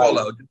to be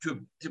followed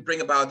to bring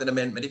about an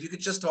amendment? If you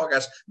could just talk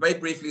us very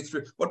briefly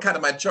through what kind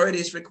of majority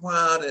is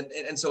required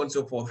and so on and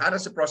so forth. How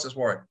does the process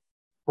work?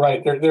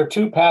 Right. There are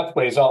 2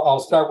 pathways. I'll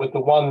start with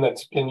the one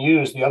that's been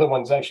used. The other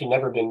one's actually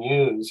never been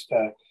used,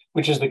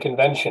 which is the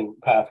convention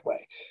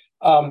pathway.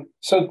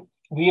 So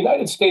the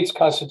United States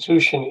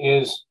Constitution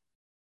is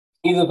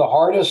either the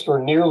hardest or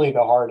nearly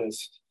the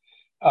hardest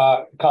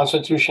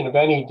constitution of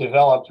any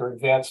developed or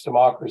advanced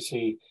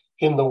democracy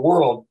in the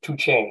world to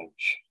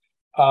change.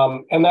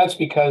 And that's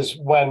because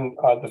when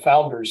the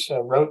founders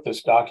wrote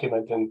this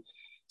document in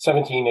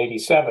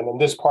 1787, and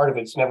this part of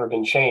it's never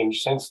been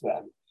changed since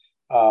then.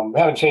 We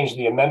haven't changed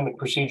the amendment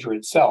procedure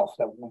itself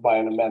by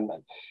an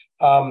amendment.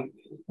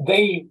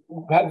 They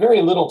had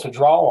very little to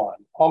draw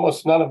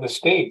almost none of the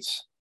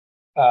states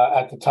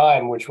at the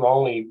time, which were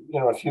only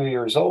a few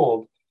years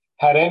old,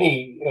 had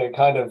any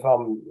kind of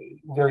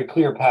very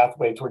clear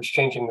pathway towards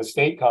changing the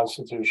state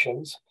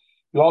constitutions.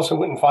 You also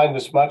wouldn't find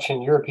this much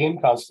in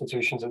European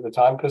constitutions at the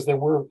time because there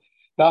were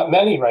not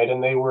many, right?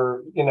 And they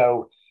were,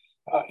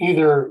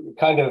 either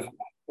kind of,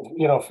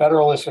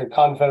 federalists or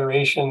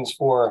confederations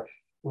for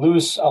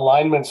loose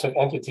alignments of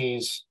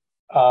entities.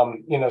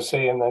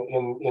 Say in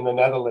the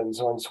Netherlands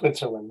or in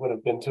Switzerland would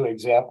have been two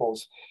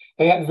examples.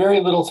 They had very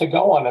little to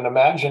go on and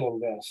imagine in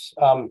this.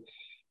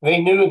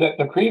 They knew that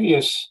the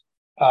previous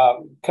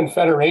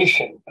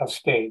confederation of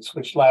states,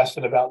 which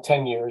lasted about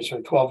 10 years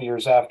or 12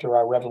 years after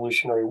our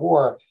Revolutionary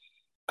War,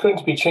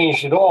 couldn't be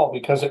changed at all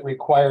because it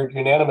required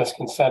unanimous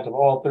consent of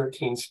all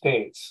 13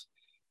 states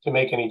to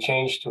make any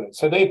change to it.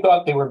 So they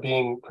thought they were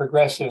being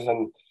progressive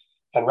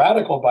and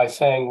radical by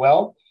saying,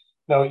 well,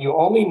 no, you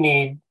only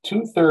need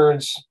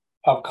 2/3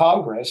 of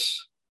Congress,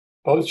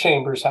 both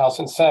chambers, House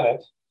and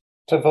Senate,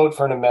 to vote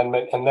for an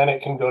amendment, and then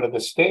it can go to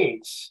the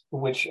states,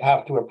 which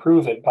have to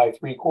approve it by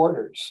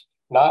 3/4,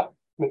 not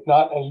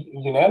a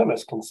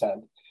unanimous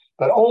consent,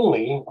 but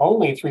only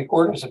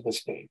 3/4 of the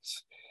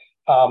states.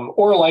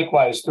 Or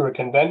likewise through a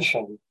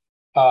convention.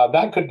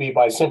 That could be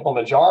by simple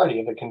majority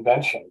of the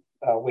convention,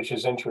 which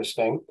is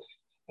interesting,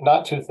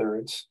 not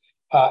 2/3.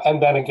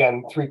 And then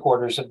again,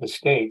 3/4 of the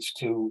states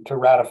to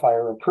ratify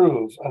or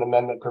approve an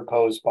amendment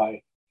proposed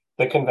by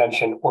the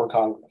convention or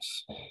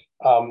Congress.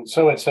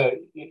 So it's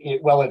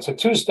a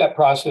two-step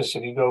process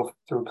if you go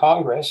through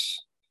Congress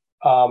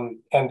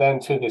and then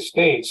to the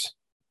states,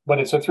 but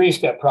it's a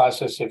three-step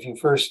process if you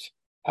first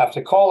have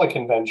to call a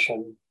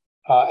convention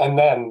and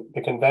then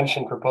the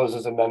convention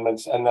proposes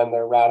amendments and then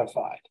they're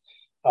ratified.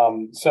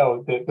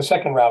 So the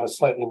second round is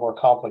slightly more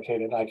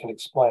complicated, I can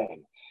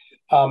explain.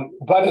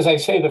 But as I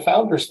say, the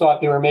founders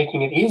thought they were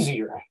making it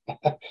easier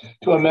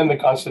to amend the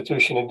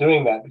Constitution in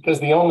doing that because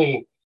the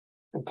only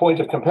point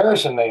of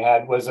comparison they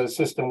had was a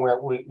system where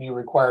you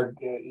required,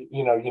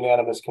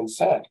 unanimous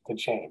consent to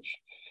change,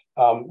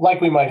 like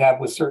we might have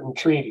with certain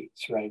treaties,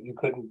 right? You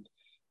couldn't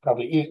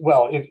probably,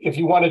 if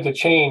you wanted to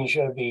change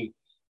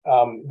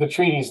the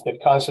treaties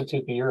that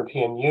constitute the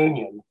European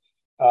Union,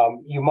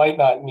 you might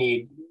not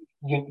need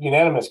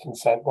unanimous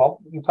consent. Well,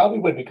 you probably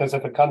would, because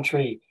if a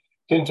country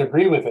didn't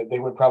agree with it, they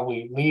would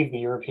probably leave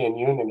the European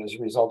Union as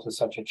a result of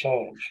such a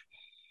change.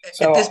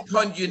 So, at this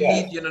point, you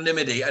need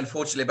unanimity,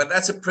 unfortunately, but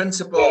that's a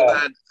principle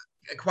that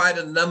quite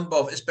a number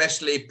of,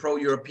 especially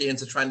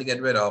pro-Europeans, are trying to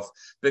get rid of,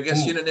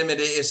 because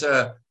unanimity is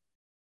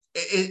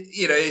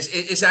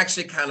it's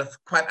actually kind of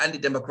quite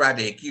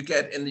anti-democratic. You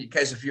get, in the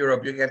case of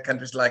Europe, you get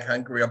countries like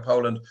Hungary or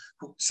Poland,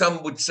 who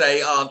some would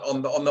say are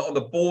on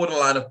the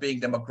borderline of being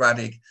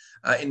democratic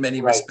in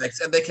many respects,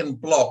 and they can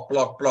block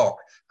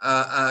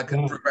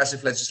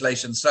progressive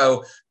legislation.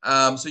 So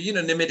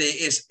unanimity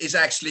is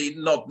actually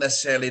not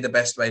necessarily the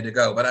best way to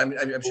go. But I'm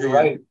sure you're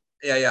right.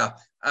 Yeah.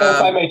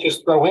 If I may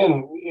just throw in,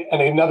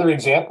 and another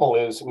example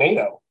is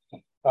NATO,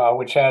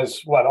 which has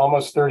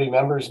almost 30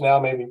 members now,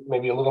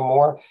 maybe a little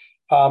more.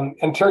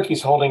 And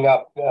Turkey's holding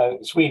up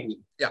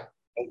Sweden. Yeah.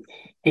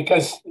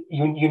 Because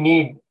you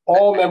need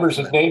all members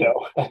of NATO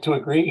to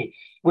agree,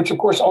 which of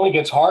course only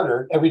gets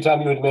harder every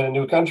time you admit a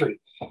new country.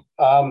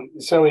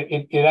 So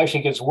it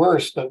actually gets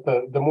worse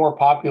the more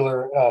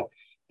popular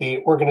the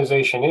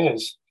organization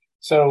is.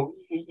 So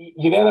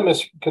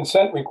unanimous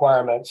consent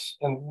requirements,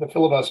 and the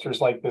filibusters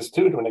like this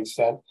too to an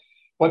extent,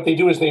 what they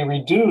do is they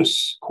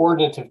reduce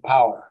coordinative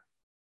power.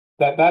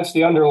 That's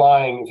the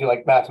underlying, if you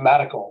like,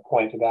 mathematical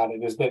point about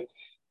it, is that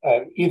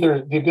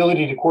either the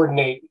ability to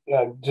coordinate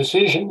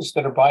decisions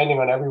that are binding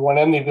on everyone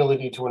and the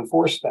ability to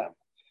enforce them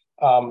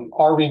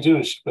are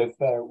reduced with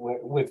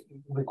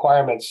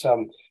requirements.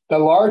 The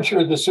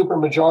larger the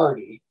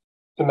supermajority,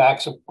 the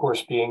max, of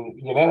course, being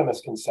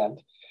unanimous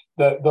consent,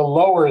 the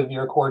lower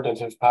your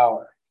coordinative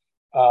power.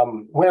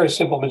 Whereas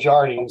simple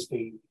majority is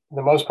the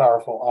most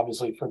powerful,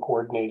 obviously, for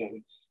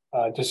coordinating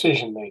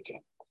decision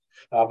making.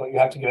 But you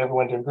have to get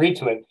everyone to agree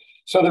to it.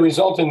 So the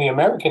result in the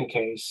American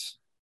case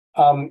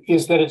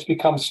is that it's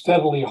become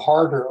steadily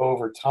harder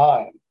over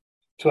time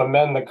to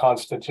amend the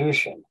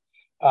Constitution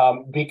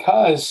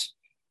because,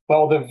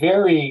 the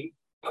very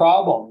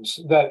problems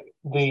that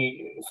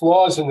the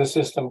flaws in the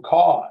system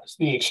cause,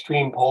 the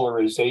extreme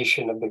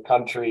polarization of the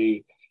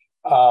country,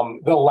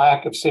 the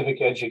lack of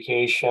civic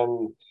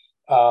education,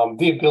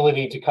 the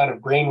ability to kind of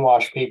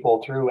brainwash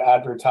people through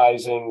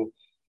advertising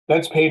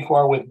that's paid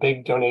for with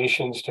big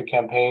donations to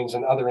campaigns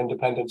and other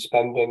independent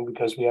spending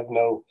because we have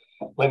no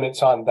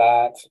limits on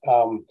that.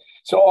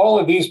 So all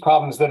of these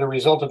problems that are a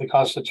result of the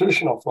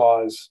constitutional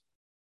flaws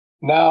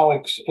now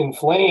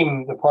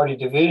inflame the party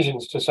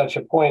divisions to such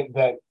a point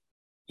that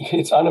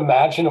it's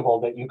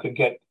unimaginable that you could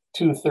get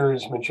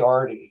 2/3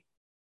 majority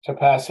to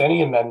pass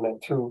any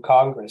amendment through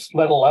Congress,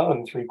 let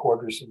alone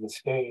 3/4 of the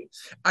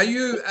states. Are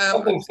you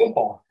something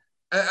simple?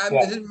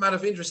 This is a matter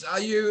of interest. Are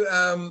you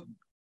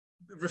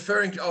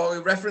referring to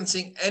or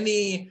referencing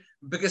any?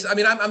 Because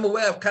I'm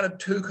aware of kind of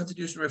two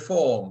constitutional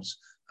reforms.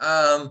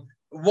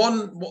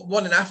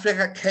 One in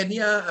Africa,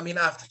 Kenya.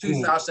 After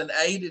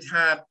 2008, it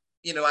had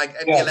like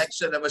at the Yes.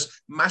 election, there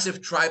was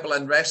massive tribal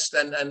unrest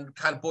and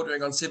kind of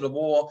bordering on civil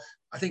war.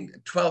 I think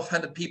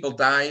 1,200 people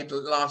died,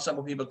 large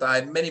number of people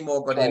died, many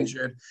more got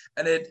injured.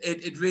 And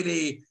it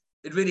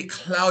really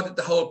clouded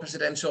the whole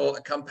presidential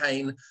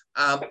campaign.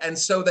 And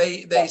so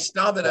they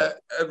started a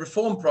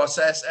reform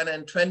process. And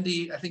in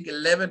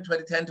 2010,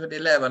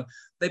 2011,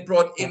 they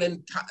brought in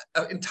an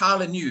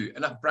entirely new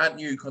and a brand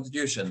new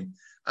constitution.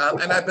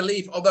 And I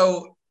believe,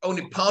 although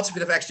only parts of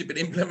it have actually been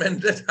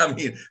implemented. I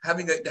mean,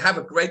 they have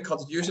a great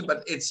constitution,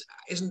 but it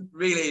isn't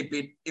really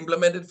been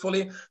implemented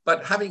fully.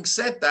 But having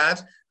said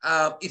that,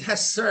 it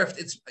has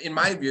served in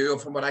my view,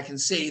 from what I can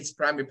see, its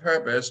primary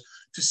purpose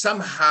to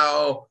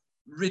somehow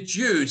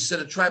reduce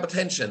the tribal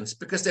tensions,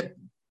 because they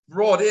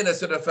brought in a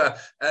sort of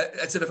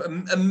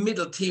a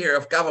middle tier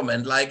of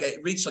government, like a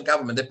regional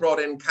government. They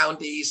brought in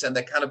counties, and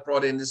they kind of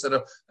brought in this sort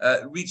of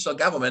regional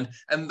government,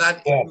 and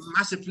that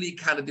massively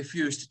kind of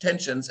diffused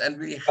tensions and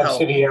really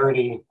helped.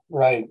 Subsidiarity,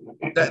 right?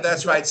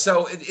 That's right.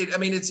 So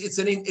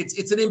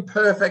it's an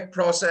imperfect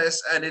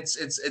process, and it's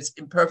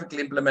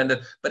imperfectly implemented,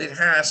 but it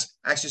has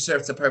actually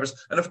served the purpose.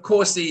 And of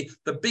course, the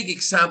big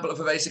example of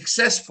a very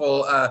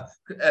successful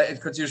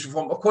constitutional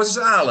reform, of course, is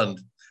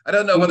Ireland. I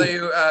don't know whether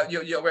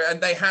you're aware, and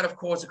they had, of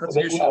course, a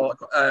constitutional,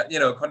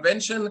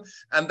 convention,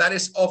 and that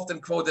is often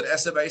quoted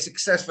as a very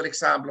successful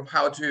example of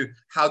how to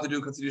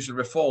do constitutional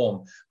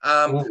reform.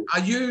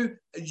 Are you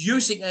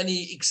using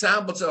any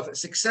examples of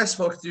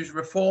successful constitutional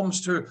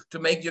reforms to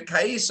make your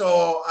case,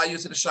 or are you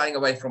sort of shying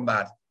away from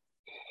that?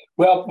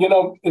 Well,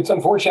 it's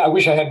unfortunate. I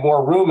wish I had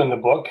more room in the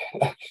book.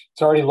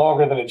 It's already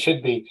longer than it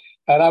should be.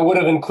 And I would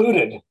have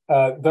included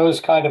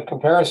those kind of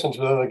comparisons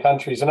with other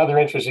countries. Another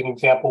interesting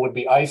example would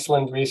be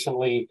Iceland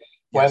recently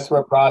went through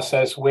a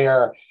process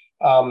where,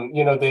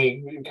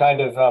 they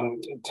kind of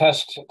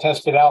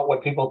tested out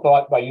what people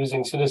thought by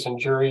using citizen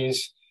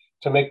juries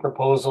to make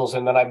proposals.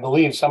 And then I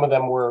believe some of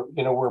them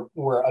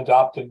were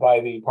adopted by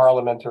the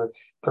parliament or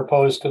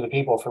proposed to the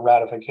people for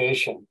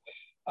ratification.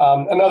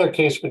 Another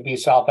case would be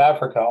South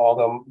Africa,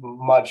 although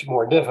much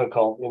more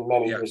difficult in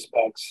many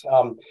respects.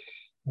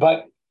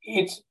 But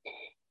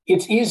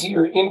it's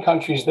easier in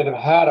countries that have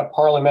had a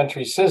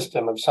parliamentary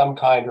system of some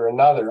kind or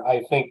another,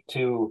 I think,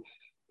 to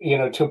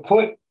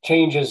put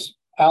changes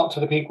out to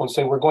the people and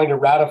say, we're going to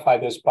ratify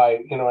this by,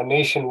 a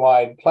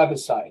nationwide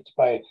plebiscite.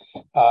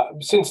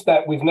 Since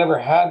that we've never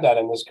had that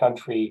in this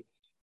country,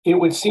 it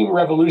would seem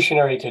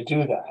revolutionary to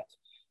do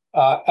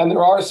that. And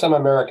there are some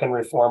American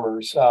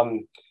reformers.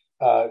 Sandy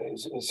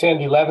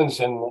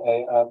Levinson,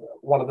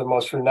 one of the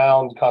most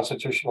renowned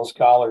constitutional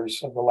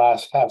scholars of the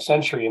last half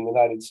century in the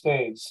United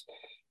States,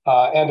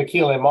 and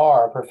Akhil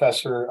Amar, a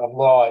professor of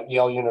law at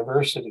Yale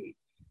University.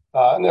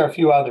 And there are a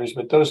few others,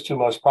 but those two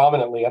most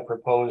prominently have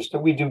proposed that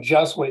we do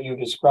just what you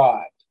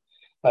described.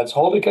 Let's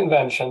hold a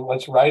convention.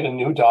 Let's write a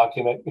new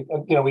document.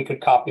 We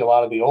could copy a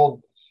lot of the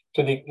old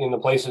in the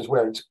places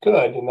where it's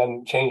good, and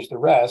then change the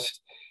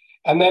rest,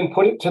 and then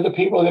put it to the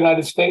people of the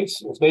United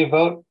States. If they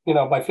vote,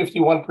 by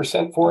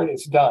 51% for it,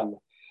 it's done.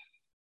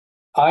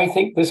 I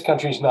think this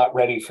country's not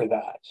ready for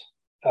that.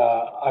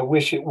 I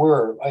wish it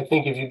were. I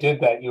think if you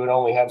did that, you would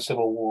only have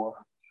civil war.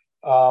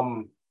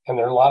 And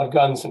there are a lot of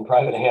guns in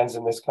private hands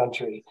in this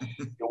country.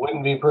 It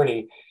wouldn't be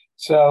pretty.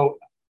 So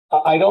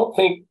I don't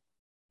think,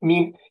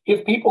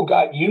 if people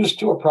got used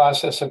to a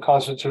process of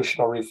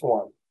constitutional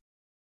reform,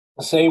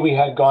 say we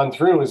had gone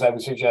through, as I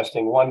was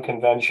suggesting, one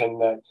convention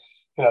that,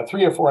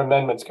 3 or 4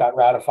 amendments got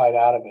ratified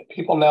out of it.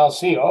 People now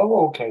see,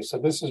 oh, okay, so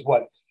this is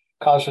what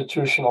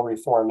constitutional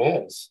reform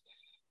is.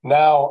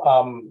 Now,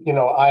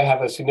 I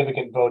have a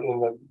significant vote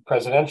in the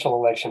presidential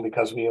election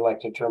because we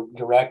elected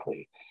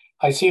directly.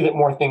 I see that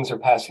more things are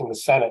passing the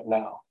Senate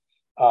now.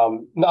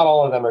 Not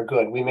all of them are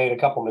good. We made a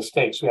couple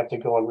mistakes. We have to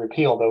go and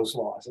repeal those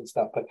laws and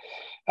stuff. But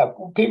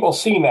people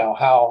see now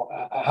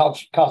how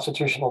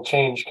constitutional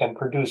change can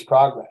produce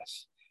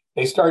progress.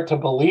 They start to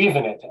believe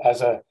in it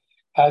as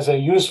a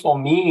useful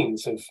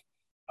means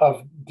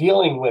of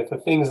dealing with the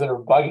things that are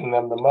bugging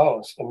them the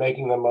most and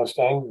making them most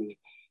angry.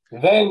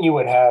 Then you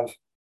would have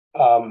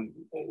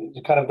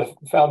kind of the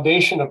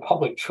foundation of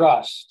public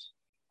trust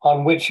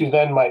on which you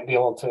then might be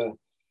able to,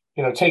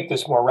 take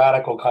this more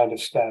radical kind of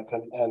step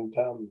and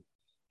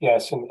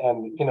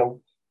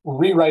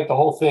rewrite the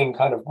whole thing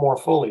kind of more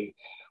fully,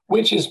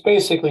 which is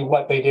basically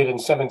what they did in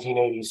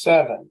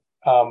 1787.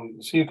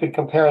 So you could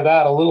compare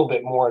that a little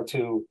bit more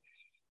to,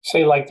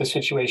 say, like the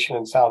situation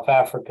in South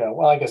Africa.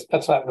 Well, I guess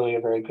that's not really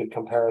a very good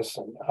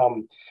comparison.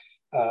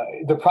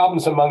 The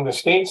problems among the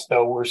states,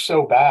 though, were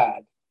so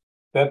bad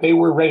that they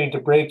were ready to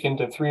break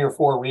into 3 or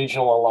 4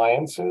 regional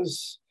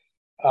alliances.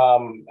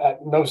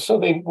 So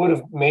they would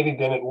have maybe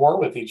been at war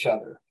with each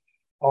other,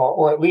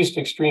 or at least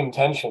extreme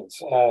tensions.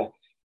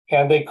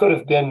 And they could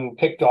have been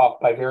picked off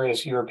by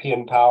various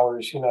European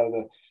powers.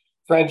 The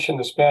French and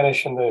the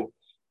Spanish and the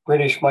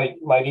British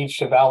might each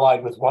have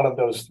allied with one of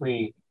those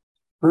 3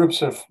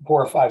 groups of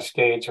 4 or 5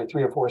 states, or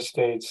 3 or 4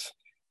 states.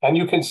 And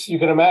you can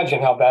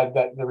imagine how bad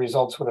that the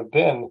results would have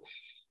been.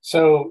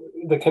 So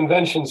the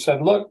convention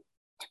said, look,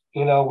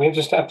 we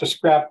just have to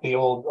scrap the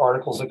old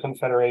Articles of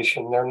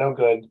Confederation. They're no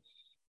good.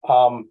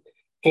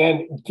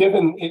 And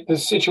given the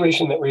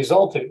situation that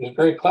resulted, it was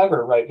very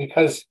clever, right?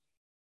 Because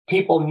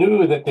people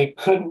knew that they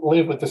couldn't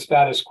live with the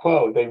status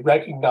quo. They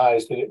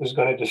recognized that it was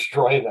going to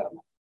destroy them.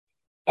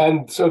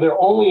 And so their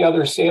only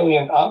other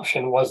salient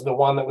option was the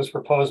one that was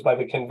proposed by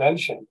the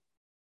convention.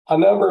 A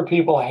number of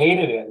people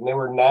hated it, and they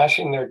were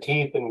gnashing their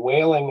teeth and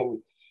wailing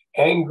and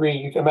angry.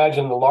 You can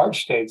imagine the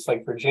large states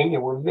like Virginia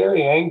were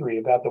very angry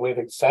about the way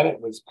the Senate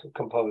was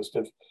composed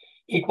of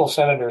equal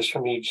senators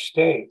from each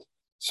state.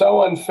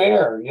 So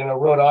unfair.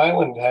 Rhode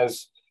Island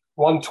has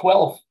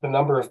 1/12 the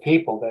number of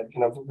people that,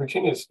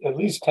 Virginia's at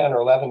least 10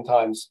 or 11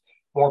 times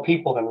more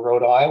people than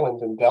Rhode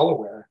Island and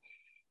Delaware.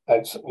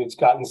 It's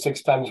gotten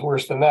 6 times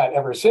worse than that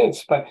ever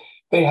since, but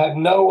they had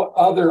no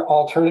other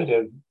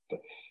alternative.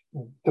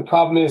 The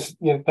problem is,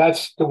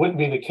 that wouldn't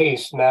be the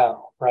case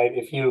now, right?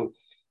 If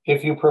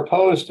you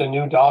proposed a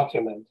new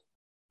document,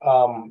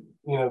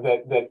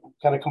 that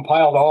kind of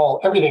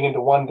compiled everything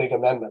into one big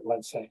amendment,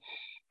 let's say,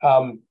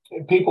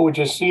 people would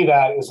just see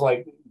that as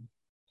like,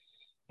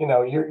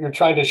 you're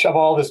trying to shove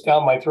all this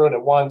down my throat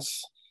at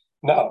once.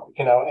 No,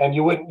 and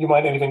you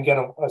might not even get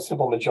a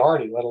simple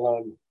majority, let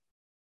alone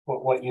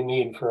what you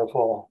need for a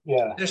full.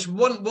 Yeah. There's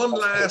one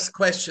last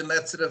question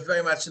that's sort of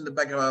very much in the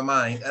back of my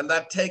mind, and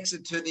that takes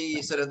it to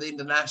the sort of the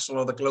international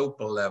or the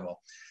global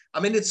level. I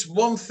mean, it's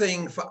one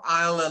thing for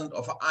Ireland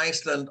or for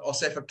Iceland or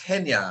say for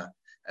Kenya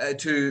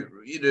to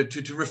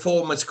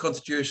reform its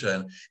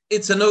constitution.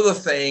 It's another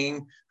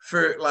thing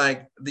for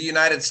like the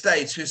United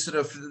States, who's sort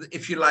of,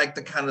 if you like,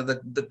 the kind of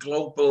the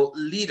global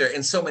leader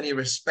in so many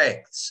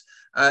respects.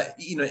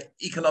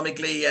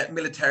 Economically,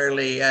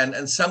 militarily,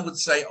 and some would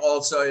say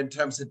also in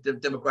terms of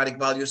democratic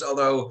values,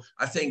 although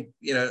I think,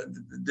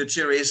 the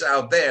jury is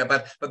out there.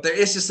 But there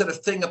is this sort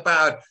of thing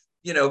about,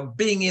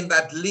 being in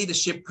that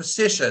leadership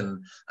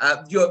position.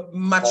 You're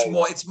much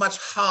more, it's much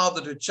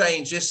harder to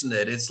change, isn't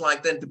it? It's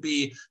like then to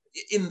be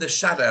in the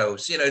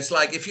shadows. It's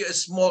like if you're a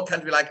small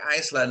country like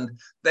Iceland,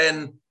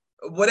 then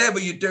whatever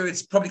you do,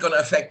 it's probably going to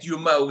affect you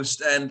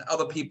most and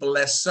other people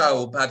less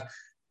so. But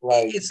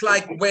it's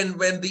like when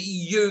the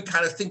EU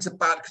kind of thinks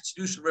about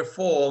constitutional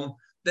reform,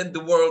 then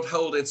the world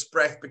holds its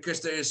breath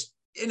because there's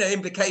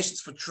implications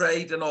for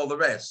trade and all the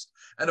rest.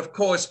 And of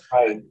course,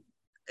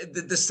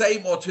 the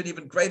same or to an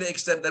even greater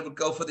extent that would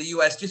go for the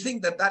US. Do you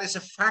think that is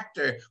a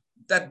factor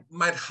that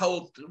might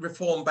hold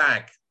reform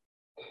back?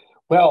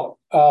 Well,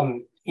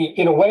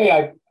 in a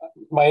way,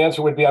 my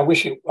answer would be I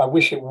wish it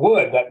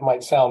would. That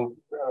might sound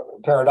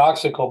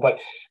paradoxical, but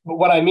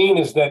what I mean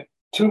is that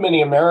too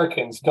many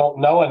Americans don't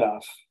know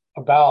enough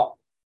about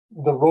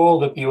the role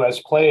that the U.S.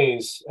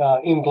 plays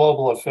in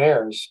global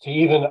affairs to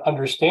even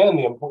understand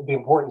the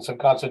importance of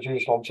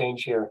constitutional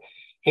change here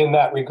in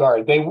that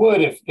regard. They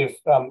would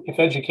if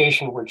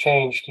education were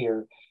changed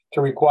here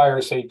to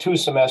require, say, 2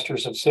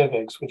 semesters of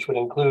civics, which would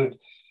include,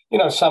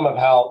 some of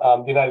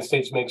how the United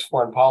States makes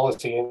foreign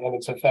policy and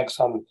its effects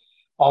on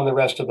the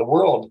rest of the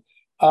world.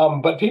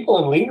 But people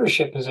in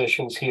leadership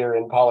positions here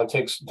in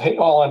politics, they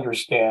all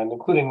understand,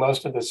 including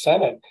most of the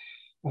Senate,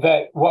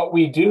 that what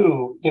we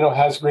do,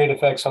 has great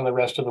effects on the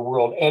rest of the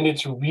world. And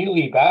it's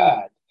really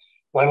bad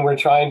when we're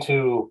trying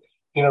to,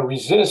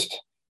 resist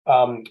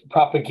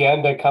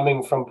propaganda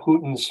coming from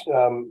Putin's,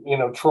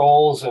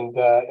 trolls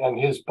and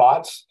his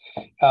bots,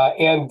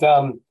 and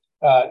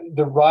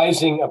the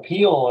rising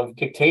appeal of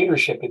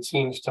dictatorship, it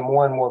seems, to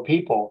more and more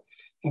people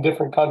in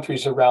different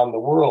countries around the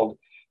world.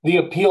 The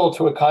appeal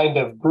to a kind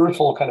of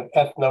brutal kind of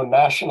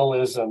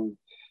ethno-nationalism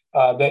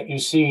that you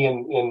see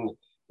in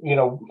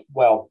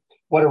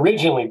what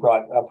originally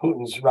brought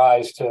Putin's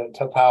rise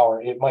to power.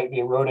 It might be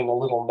eroding a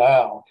little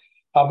now,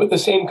 but the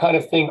same kind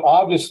of thing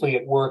obviously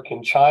at work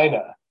in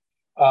China,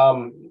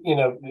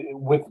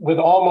 with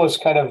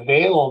almost kind of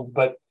veiled,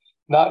 but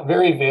not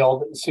very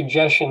veiled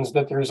suggestions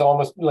that there's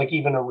almost like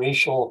even a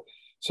racial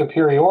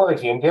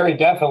superiority, and very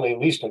definitely at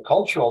least a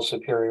cultural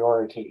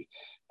superiority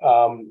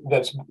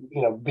that's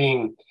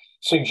being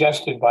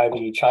suggested by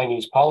the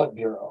Chinese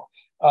Politburo.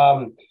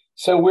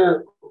 So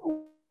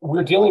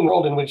we're dealing in a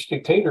world in which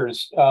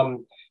dictators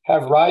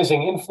have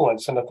rising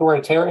influence and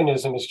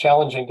authoritarianism is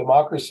challenging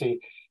democracy.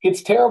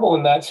 It's terrible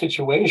in that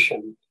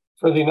situation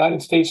for the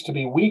United States to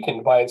be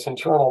weakened by its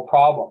internal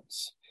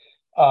problems.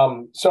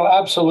 So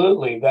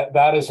absolutely,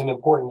 that is an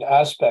important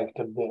aspect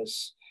of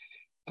this.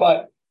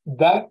 But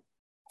that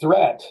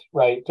threat,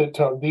 right,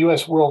 to the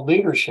U.S. world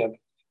leadership,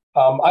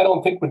 I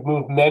don't think would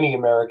move many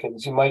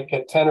Americans. You might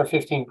get 10 or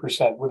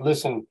 15% would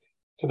listen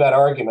to that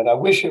argument. I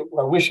wish it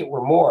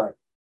were more.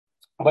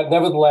 But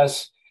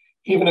nevertheless,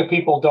 even if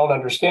people don't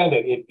understand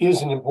it, it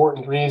is an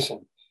important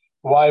reason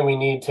why we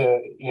need to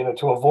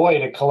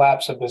avoid a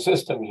collapse of the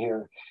system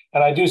here.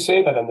 And I do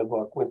say that in the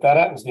book. If that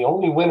happens, the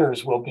only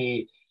winners will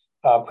be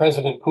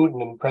President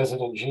Putin and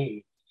President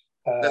Xi.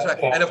 That's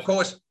right. And of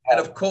course,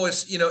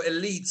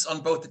 elites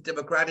on both the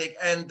Democratic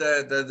and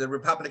the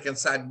Republican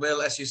side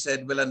will, as you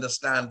said, will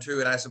understand too.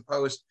 And I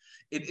suppose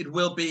it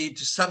will be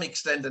to some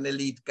extent an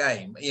elite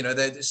game.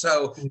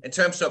 So in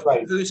terms of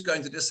who's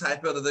going to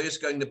decide whether there is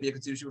going to be a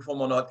constitutional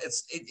reform or not,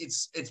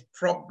 it's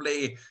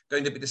probably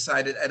going to be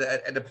decided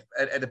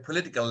at a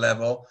political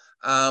level,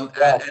 and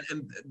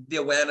the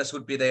awareness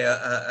would be there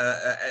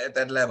at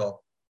that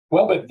level.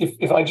 Well, but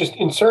if I just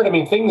insert, I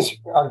mean, things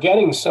are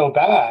getting so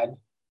bad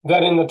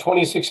that in the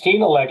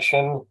 2016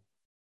 election,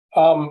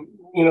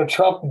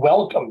 Trump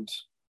welcomed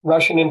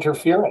Russian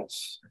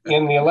interference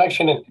in the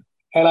election.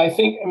 And I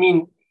think, I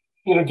mean,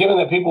 given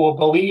that people will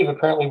believe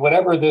apparently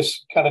whatever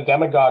this kind of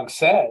demagogue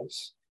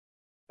says,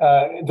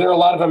 there are a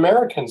lot of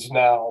Americans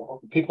now.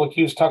 People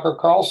accuse Tucker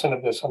Carlson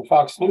of this on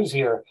Fox News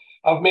here,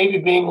 of maybe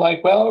being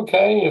like, well,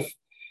 okay,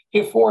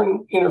 if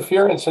foreign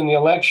interference in the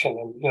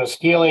election and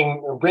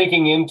stealing or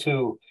breaking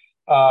into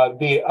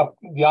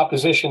the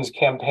opposition's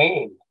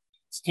campaign,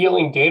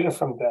 stealing data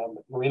from them,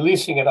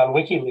 releasing it on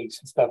WikiLeaks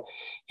and stuff,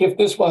 if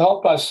this will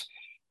help us,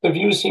 the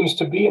view seems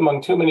to be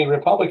among too many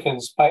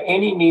Republicans, by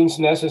any means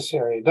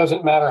necessary, it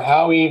doesn't matter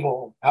how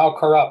evil, how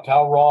corrupt,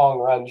 how wrong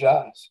or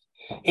unjust,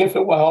 if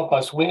it will help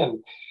us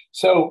win.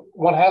 So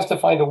one has to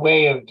find a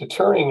way of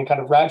deterring and kind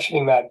of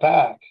ratcheting that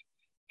back,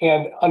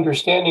 and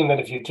understanding that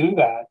if you do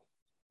that,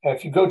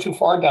 if you go too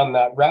far down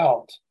that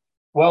route,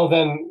 well,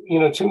 then,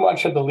 too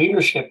much of the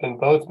leadership in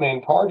both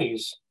main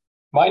parties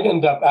might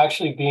end up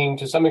actually being,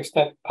 to some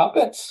extent,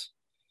 puppets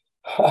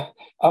of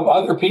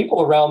other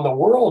people around the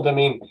world. I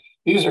mean,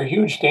 these are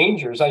huge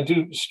dangers. I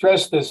do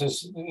stress this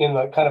is in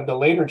the kind of the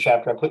later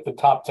chapter. I put the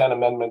top 10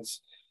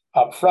 amendments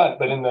up front,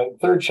 but in the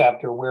third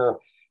chapter, where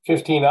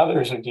 15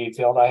 others are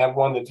detailed, I have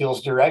one that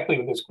deals directly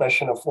with this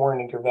question of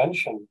foreign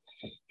intervention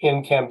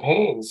in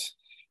campaigns.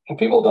 And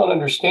people don't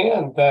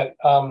understand that,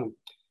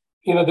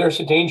 there's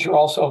a danger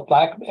also of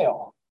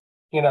blackmail.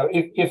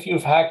 If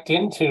you've hacked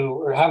into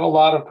or have a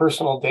lot of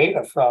personal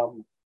data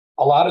from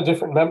a lot of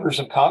different members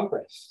of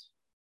Congress,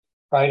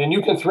 right? And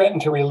you can threaten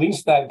to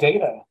release that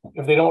data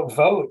if they don't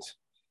vote,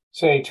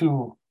 say,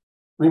 to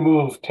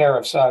remove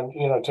tariffs on,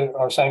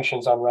 or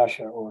sanctions on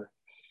Russia. Or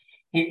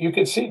you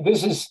could see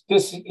this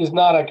is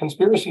not a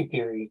conspiracy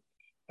theory.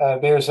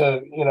 There's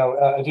a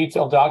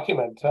detailed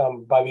document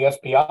by the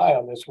FBI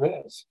on this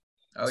risk.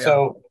 Oh, yeah.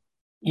 So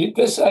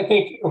this, I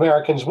think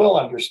Americans will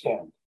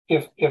understand.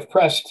 If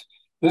pressed,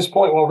 this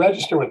point will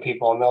register with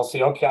people and they'll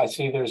see, okay, I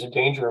see there's a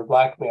danger of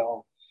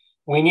blackmail.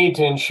 We need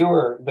to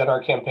ensure that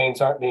our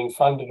campaigns aren't being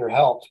funded or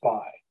helped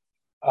by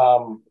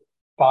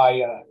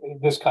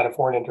this kind of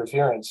foreign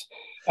interference.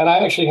 And I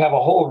actually have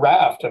a whole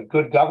raft of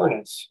good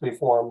governance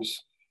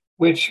reforms,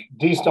 which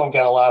these don't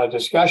get a lot of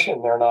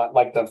discussion. They're not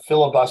like the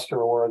filibuster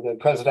or the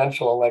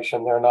presidential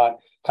election. They're not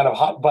kind of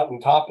hot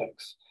button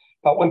topics.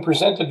 But when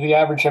presented to the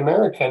average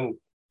American,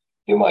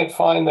 you might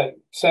find that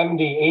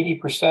 70,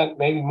 80%,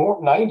 maybe more,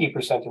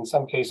 90% in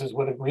some cases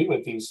would agree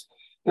with these.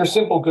 They're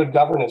simple good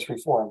governance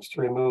reforms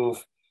to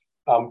remove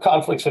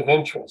conflicts of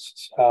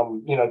interest,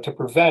 to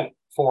prevent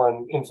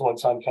foreign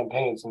influence on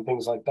campaigns and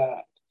things like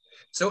that.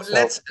 So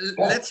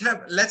let's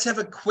have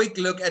a quick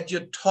look at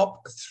your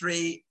top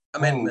 3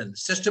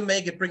 amendments, just to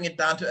bring it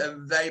down to a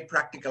very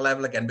practical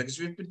level again, because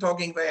we've been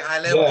talking very high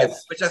level,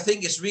 yes, which I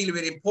think is really,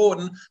 really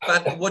important.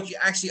 But what you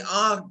actually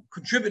are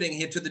contributing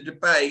here to the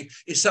debate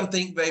is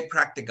something very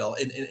practical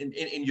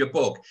in your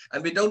book.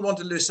 And we don't want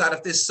to lose sight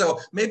of this. So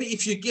maybe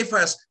if you give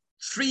us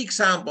 3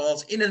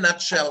 examples in a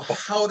nutshell,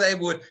 how they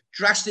would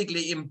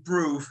drastically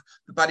improve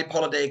the body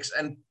politics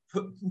and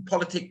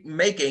politic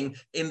making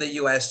in the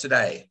US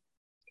today.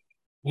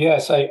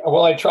 Yes, I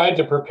tried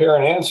to prepare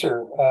an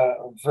answer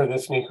for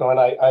this, Nico, and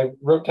I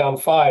wrote down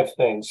 5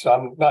 things. So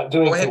I'm not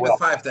doing too well.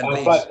 5 then,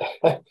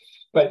 please.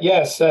 But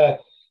yes, I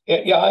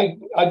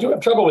do have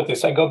trouble with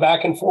this. I go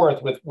back and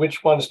forth with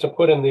which ones to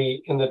put in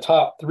the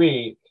top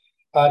 3.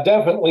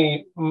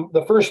 Definitely,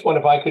 the first one,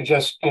 if I could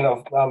just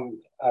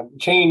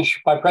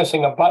change by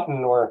pressing a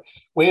button or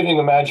waving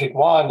a magic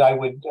wand, I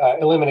would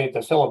eliminate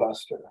the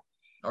filibuster.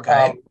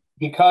 Okay.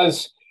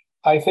 Because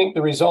I think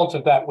the result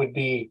of that would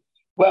be,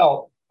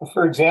 well,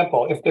 for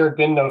example, if there had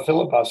been no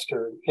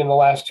filibuster in the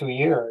last 2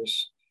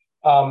 years,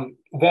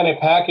 then a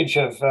package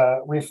of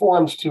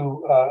reforms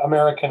to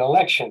American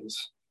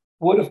elections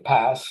would have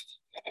passed.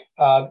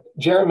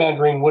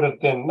 Gerrymandering would have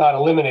been not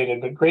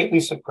eliminated, but greatly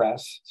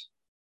suppressed.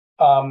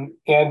 And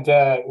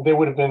there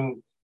would have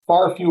been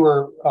far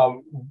fewer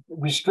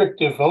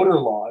restrictive voter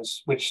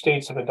laws, which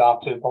states have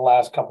adopted in the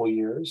last couple of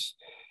years.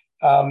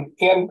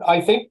 And I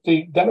think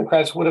the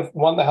Democrats would have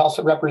won the House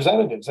of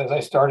Representatives, as I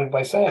started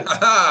by saying.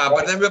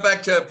 But then we're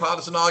back to a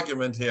partisan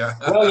argument here.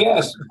 Well,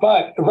 yes,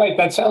 but right,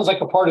 that sounds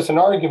like a partisan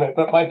argument.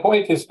 But my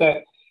point is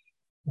that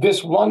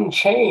this one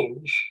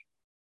change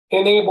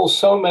enables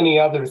so many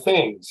other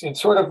things.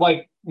 It's sort of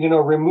like,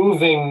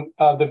 removing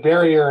the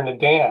barrier in a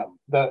dam.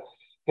 The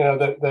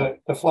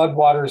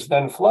floodwaters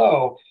then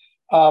flow,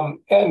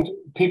 and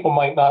people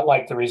might not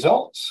like the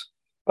results.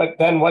 But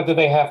then what do?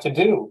 They have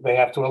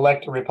to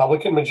elect a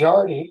Republican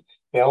majority.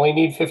 They only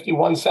need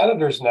 51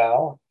 senators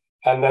now,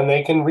 and then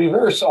they can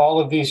reverse all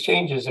of these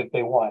changes if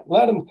they want.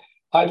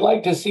 I'd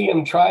like to see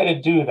them try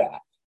to do that.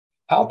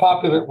 How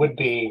popular it would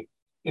be,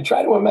 you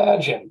try to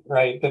imagine,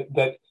 right,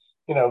 that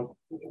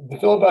the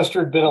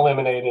filibuster had been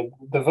eliminated,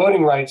 the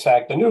Voting Rights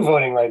Act, the new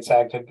Voting Rights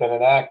Act had been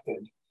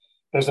enacted.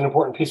 There's an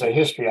important piece of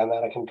history on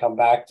that I can come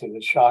back to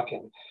that's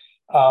shocking.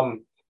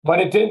 But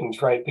it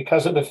didn't, right?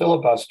 Because of the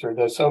filibuster,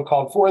 the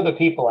so-called For the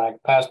People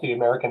Act passed the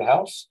American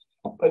House,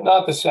 but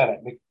not the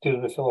Senate due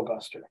to the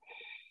filibuster.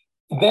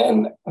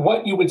 Then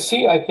what you would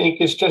see, I think,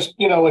 is just,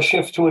 a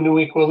shift to a new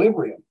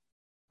equilibrium,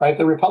 right?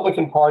 The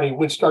Republican Party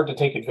would start to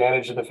take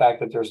advantage of the fact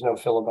that there's no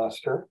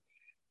filibuster.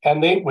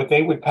 And they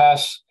would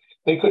pass,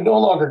 they could no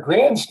longer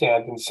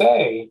grandstand and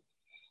say,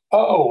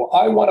 oh,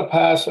 I want to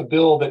pass a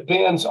bill that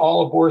bans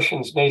all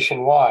abortions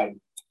nationwide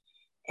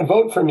and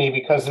vote for me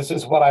because this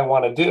is what I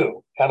want to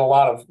do. And a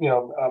lot of,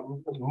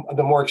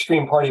 the more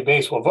extreme party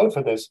base will vote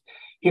for this.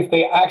 If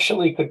they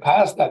actually could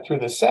pass that through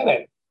the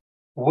Senate,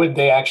 would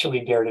they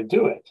actually dare to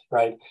do it,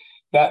 right?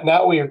 That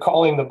now we are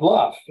calling the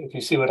bluff, if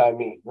you see what I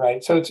mean,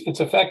 right? So its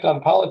effect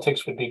on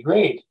politics would be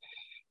great.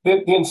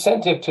 The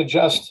incentive to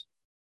just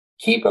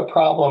keep a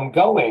problem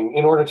going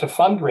in order to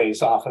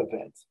fundraise off of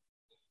it,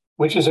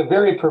 which is a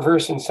very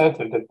perverse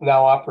incentive that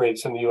now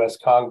operates in the US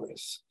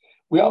Congress.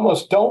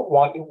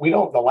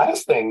 The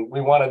last thing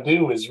we want to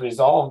do is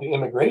resolve the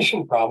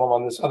immigration problem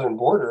on the southern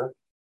border,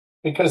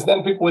 because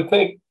then people would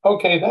think,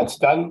 okay, that's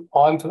done,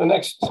 on to the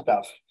next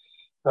stuff,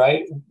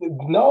 right?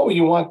 No,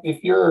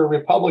 if you're a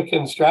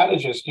Republican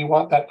strategist, you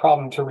want that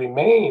problem to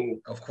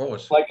remain, of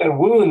course, like a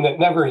wound that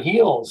never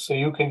heals, so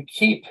you can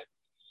keep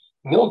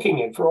milking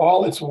it for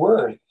all it's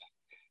worth.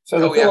 So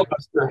the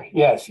filibuster,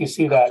 yes, you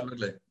see that.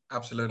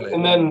 Absolutely.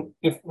 And then,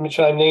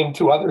 should I name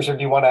two others, or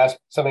do you want to ask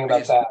something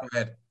about that? Go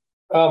ahead.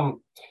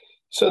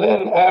 So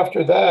then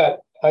after that,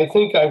 I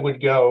think I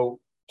would go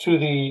to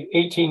the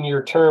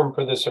 18-year term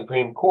for the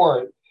Supreme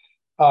Court,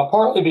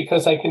 partly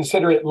because I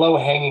consider it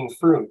low-hanging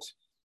fruit.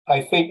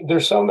 I think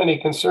there's so many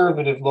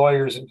conservative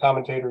lawyers and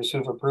commentators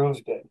who've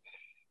approved it.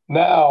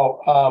 Now,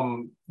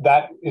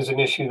 that is an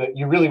issue that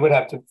you really would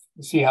have to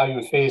see how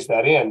you phase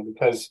that in,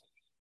 because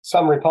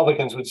some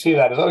Republicans would see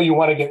that as, oh, you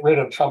want to get rid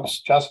of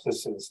Trump's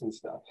justices and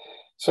stuff.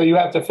 So you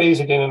have to phase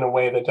it in a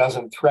way that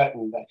doesn't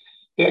threaten that.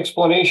 The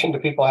explanation to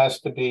people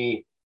has to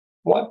be,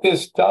 what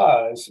this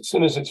does, as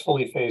soon as it's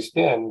fully phased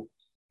in,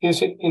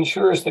 is it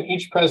ensures that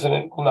each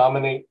president will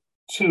nominate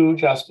 2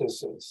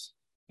 justices.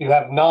 You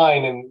have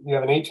 9 and you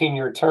have an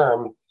 18-year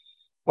term.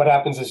 What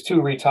happens is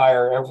 2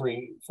 retire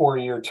every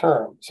 4-year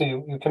term. So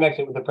you connect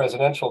it with the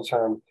presidential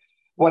term.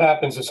 What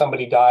happens if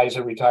somebody dies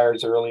or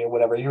retires early or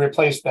whatever? You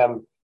replace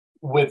them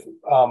with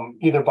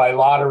either by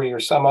lottery or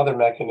some other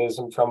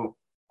mechanism from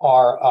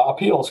our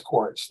appeals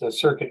courts, the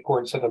circuit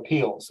courts of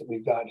appeals that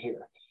we've got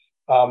here.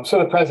 So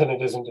the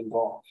president isn't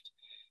involved.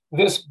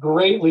 This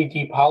greatly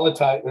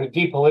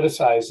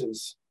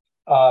depoliticizes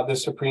the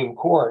Supreme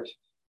Court,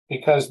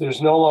 because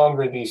there's no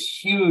longer these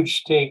huge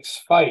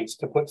stakes fights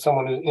to put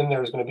someone in there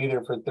who's going to be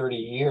there for 30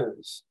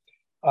 years.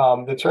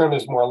 The term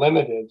is more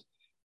limited.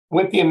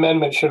 With the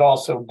amendment should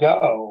also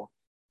go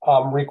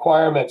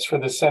requirements for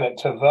the Senate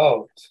to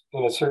vote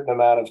in a certain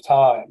amount of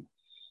time.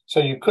 So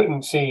you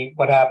couldn't see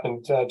what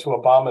happened to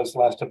Obama's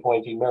last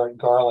appointee, Merrick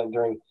Garland,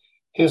 during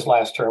his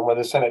last term, where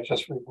the Senate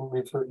just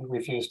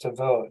refused to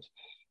vote.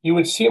 You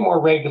would see a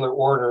more regular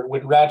order. It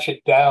would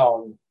ratchet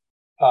down,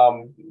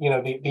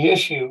 the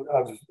issue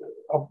of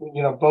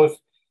both,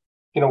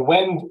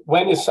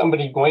 when is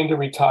somebody going to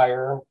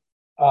retire?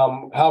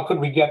 How could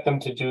we get them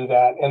to do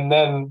that? And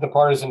then the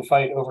partisan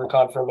fight over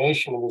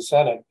confirmation in the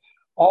Senate.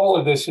 All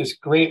of this is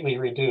greatly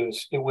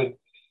reduced. It would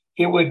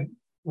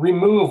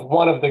remove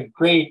one of the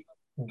great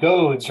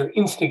goads or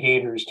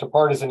instigators to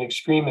partisan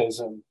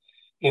extremism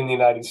in the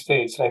United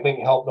States, and I think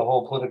help the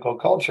whole political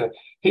culture.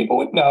 People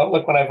would know,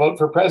 look, when I vote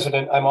for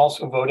president, I'm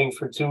also voting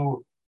for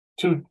two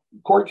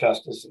court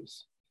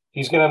justices.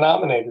 He's going to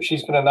nominate, or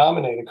she's going to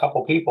nominate a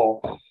couple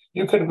people.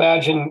 You could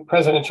imagine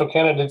presidential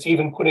candidates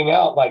even putting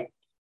out, like,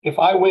 if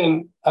I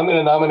win, I'm going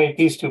to nominate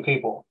these 2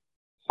 people.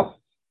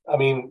 I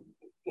mean,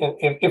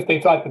 if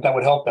they thought that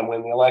would help them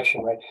win the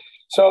election, right?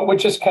 So it would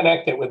just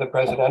connect it with the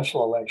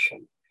presidential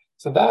election.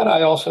 So that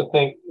I also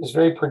think is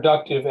very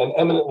productive and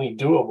eminently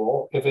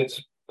doable if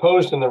it's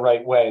posed in the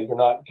right way. You're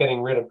not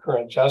getting rid of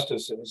current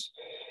justices.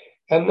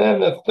 And then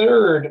the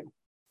third,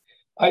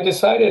 I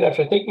decided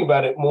after thinking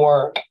about it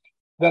more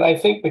that I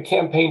think the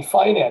campaign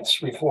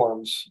finance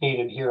reforms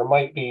needed here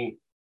might be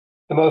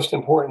the most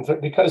important,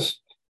 because,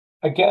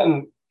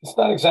 again, it's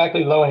not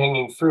exactly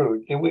low-hanging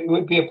fruit. It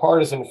would be a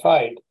partisan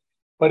fight.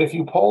 But if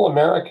you poll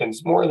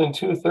Americans, more than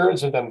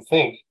 2/3 of them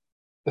think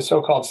the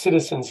so-called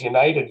Citizens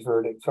United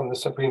verdict from the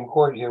Supreme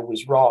Court here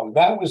was wrong.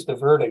 That was the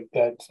verdict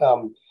that,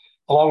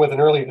 along with an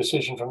earlier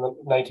decision from the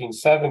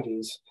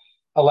 1970s,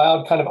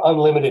 allowed kind of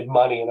unlimited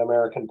money in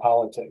American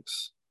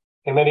politics.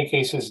 In many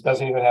cases, it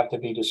doesn't even have to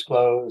be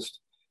disclosed.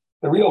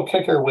 The real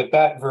kicker with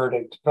that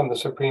verdict from the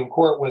Supreme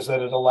Court was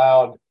that it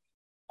allowed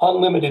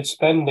unlimited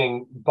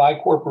spending by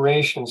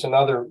corporations and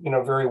other,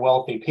 very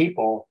wealthy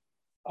people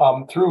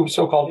through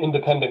so-called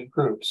independent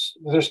groups.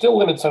 There's still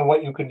limits on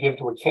what you could give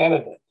to a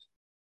candidate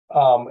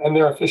and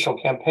their official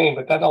campaign,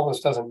 but that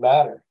almost doesn't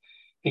matter.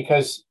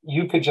 because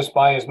you could just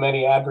buy as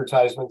many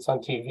advertisements on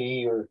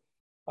TV or,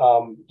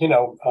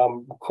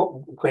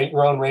 create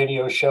your own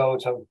radio show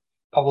to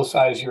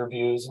publicize your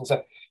views. And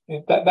so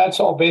that's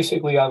all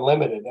basically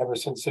unlimited ever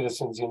since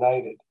Citizens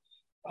United.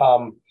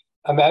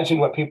 Imagine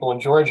what people in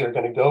Georgia are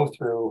going to go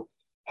through,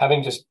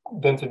 having just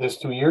been through this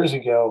 2 years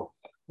ago,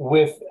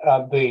 with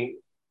the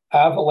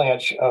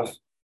avalanche of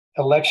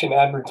election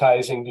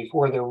advertising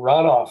before the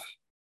runoff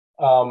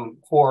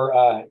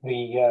for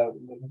the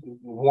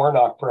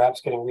Warnock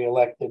perhaps getting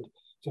reelected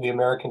to the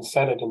American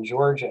Senate in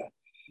Georgia.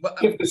 But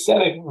if the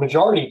Senate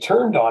majority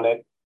turned on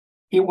it,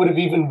 it would have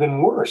even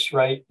been worse,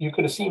 right? You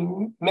could have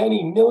seen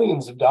many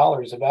millions of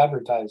dollars of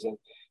advertising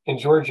in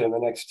Georgia in the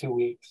next 2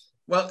 weeks.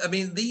 Well, I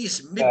mean,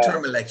 these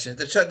midterm elections,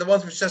 the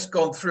ones which just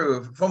gone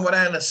through, from what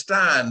I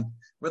understand,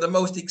 were the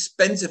most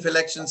expensive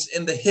elections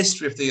in the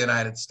history of the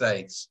United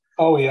States.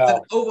 Oh, yeah.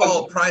 An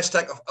overall price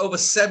tag of over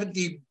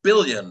 70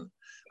 billion.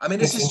 I mean,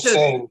 this is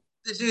insane.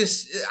 This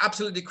is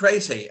absolutely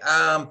crazy.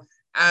 And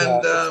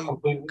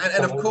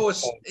of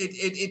course,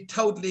 it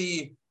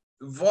totally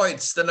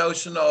voids the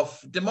notion of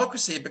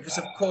democracy, because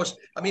of course,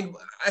 I mean,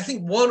 I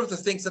think one of the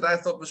things that I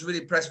thought was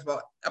really impressive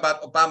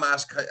about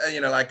Obama's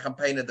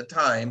campaign at the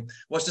time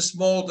was the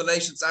small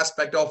donations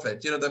aspect of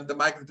it. The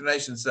micro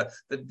donations, the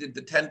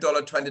 $10,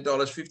 $20,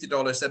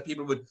 $50 that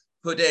people would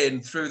put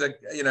in through the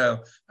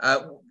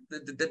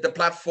the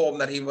platform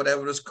that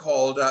whatever it was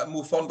called,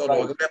 MoveOn.org.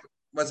 Right.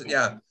 Was it?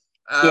 Yeah.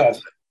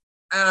 Yes.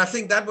 And I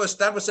think that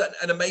was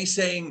an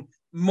amazing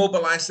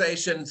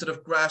mobilization, sort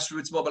of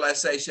grassroots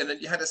mobilization,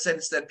 and you had a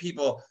sense that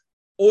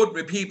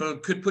ordinary people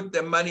could put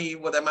their money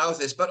where their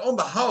mouth is. But on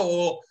the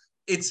whole,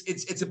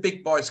 it's a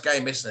big boys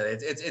game, isn't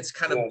it? It's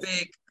kind of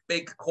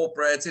big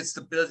corporates. It's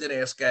the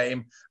billionaires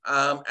game,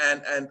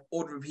 and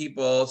ordinary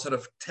people sort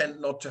of tend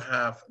not to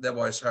have their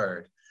voice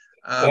heard.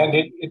 And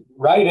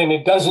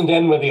it doesn't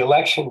end with the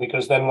election,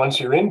 because then once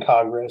you're in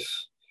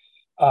Congress,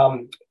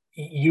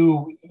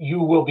 you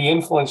will be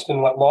influenced in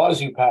what laws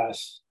you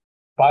pass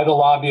by the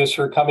lobbyists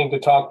who are coming to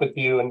talk with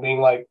you and being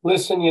like,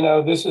 listen,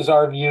 this is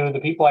our view, the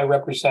people I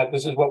represent,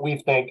 this is what we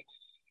think.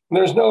 And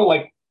there's no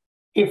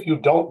if you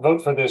don't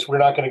vote for this, we're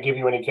not going to give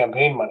you any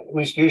campaign money. At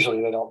least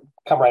usually they don't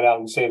come right out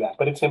and say that,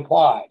 but it's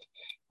implied,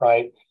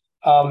 right?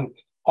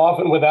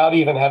 Often without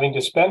even having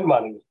to spend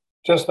money,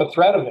 just the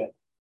threat of it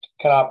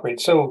can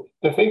operate. So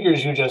the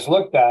figures you just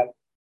looked at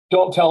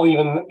don't tell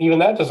even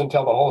that doesn't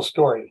tell the whole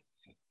story,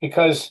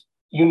 because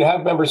you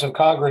have members of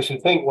Congress who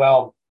think,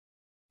 well,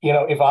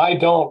 if I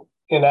don't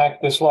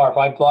enact this law, if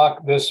I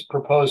block this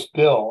proposed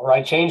bill, or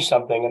I change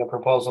something in a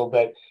proposal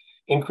that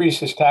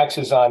increases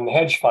taxes on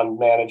hedge fund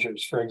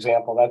managers, for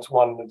example, that's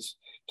one that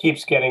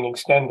keeps getting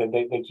extended.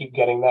 They keep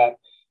getting that.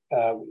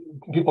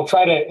 People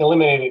try to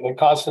eliminate it, and it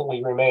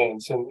constantly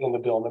remains in the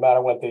bill, no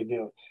matter what they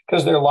do,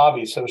 because their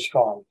lobby is so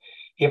strong.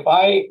 If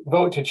I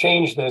vote to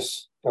change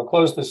this or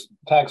close this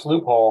tax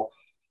loophole,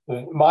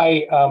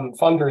 my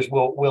funders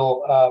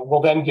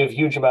will then give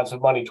huge amounts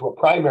of money to a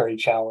primary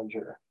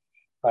challenger,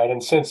 right?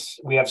 And since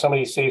we have so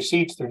many safe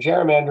seats through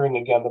gerrymandering,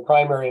 again, the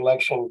primary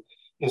election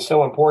is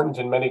so important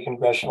in many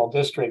congressional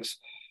districts.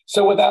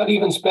 So without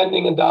even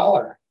spending a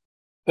dollar,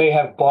 they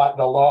have bought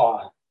the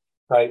law,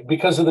 right?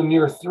 Because of the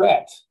mere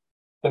threat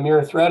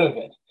of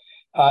it.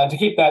 To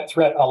keep that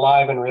threat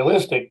alive and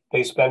realistic,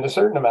 they spend a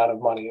certain amount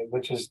of money,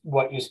 which is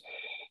what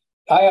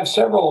I have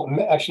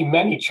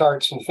many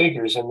charts and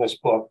figures in this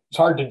book. It's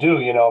hard to do,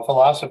 a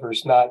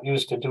philosopher's not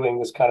used to doing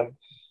this kind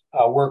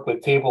of work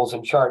with tables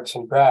and charts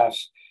and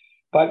graphs.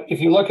 But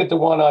if you look at the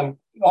one on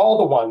all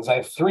the ones, I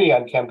have 3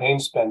 on campaign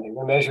spending.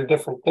 They measure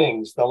different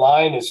things. The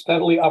line is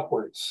steadily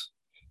upwards,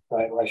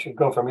 right? Or I should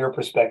go from your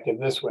perspective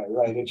this way,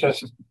 right?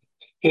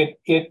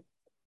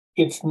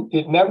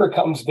 It never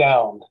comes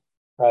down,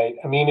 right?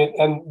 I mean,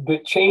 and the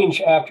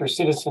change after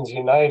Citizens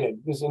United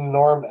is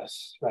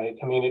enormous, right?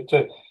 I mean,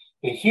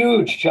 the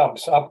huge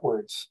jumps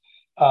upwards,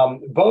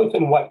 both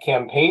in what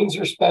campaigns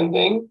are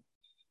spending,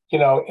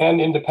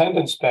 and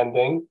independent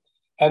spending.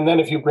 And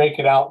then if you break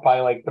it out by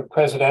the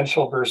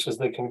presidential versus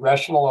the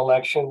congressional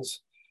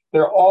elections,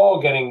 they're all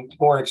getting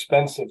more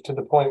expensive, to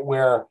the point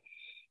where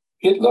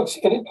it looks,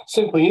 and it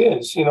simply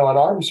is, an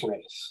arms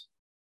race.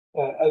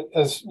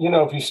 As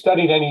if you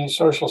studied any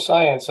social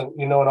science,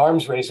 an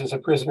arms race is a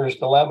prisoner's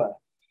dilemma,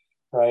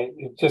 right?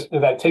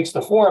 That takes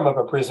the form of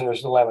a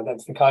prisoner's dilemma.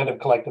 That's the kind of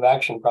collective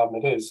action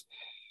problem it is.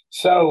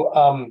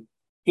 So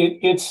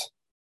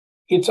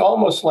it's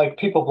almost like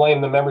people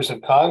blame the members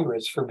of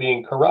Congress for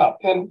being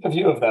corrupt, and a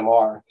few of them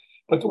are.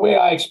 But the way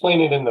I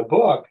explain it in the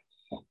book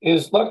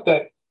is, look,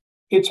 that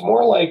it's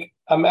more like,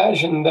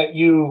 imagine that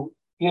you're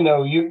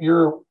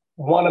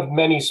one of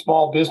many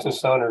small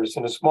business owners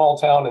in a small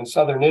town in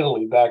southern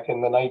Italy back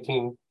in the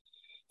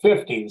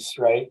 1950s,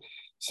 right?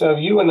 So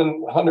you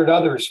and 100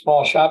 other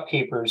small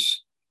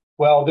shopkeepers,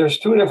 well, there's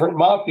 2 different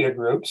mafia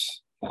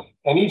groups,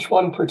 and each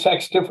one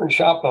protects different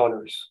shop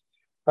owners,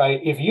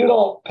 right? If you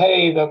don't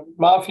pay the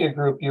mafia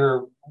group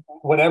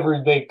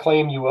whatever they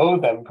claim you owe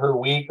them per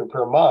week or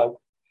per month,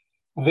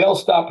 they'll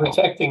stop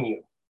protecting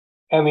you,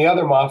 and the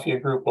other mafia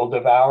group will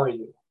devour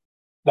you.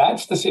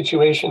 That's the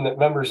situation that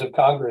members of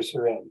Congress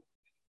are in.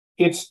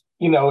 It's,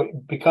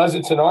 because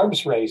it's an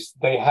arms race,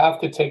 they have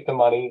to take the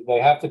money, they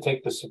have to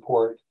take the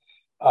support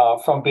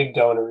from big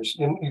donors.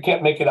 You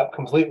can't make it up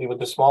completely with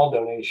the small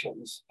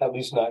donations, at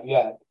least not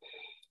yet.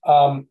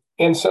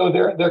 And so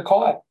they're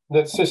caught.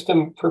 The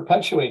system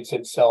perpetuates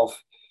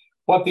itself.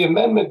 What the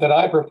amendment that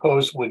I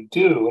propose would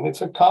do, and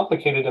it's a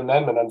complicated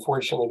amendment,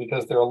 unfortunately,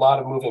 because there are a lot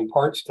of moving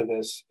parts to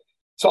this.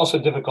 It's also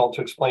difficult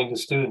to explain to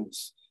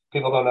students.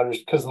 People don't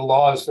understand because the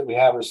laws that we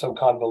have are so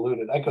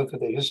convoluted. I go through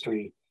the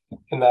history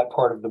in that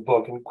part of the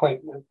book in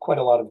quite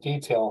a lot of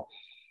detail.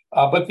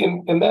 But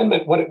the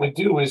amendment, what it would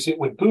do is it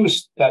would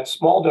boost that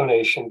small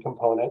donation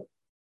component.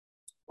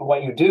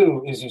 What you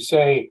do is you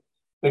say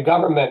the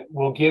government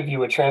will give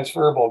you a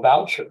transferable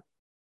voucher,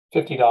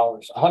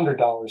 $50,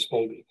 $100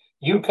 maybe.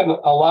 You can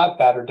allot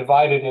that or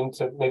divide it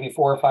into maybe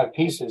 4 or 5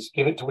 pieces,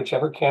 give it to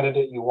whichever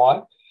candidate you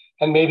want,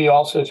 and maybe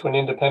also to an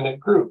independent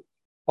group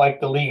like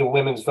the League of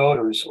Women's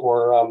Voters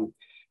or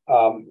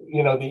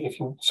if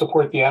you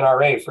support the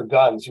NRA for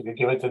guns, you could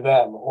give it to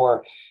them,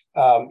 or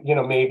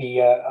maybe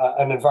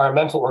an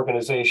environmental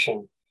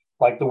organization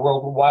like the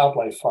World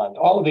Wildlife Fund.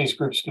 All of these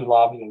groups do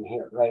lobbying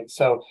here, right?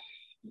 So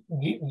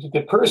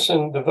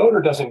the voter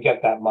doesn't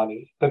get that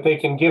money, but they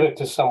can give it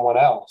to someone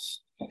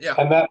else. Yeah.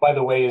 And that, by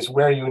the way, is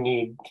where you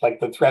need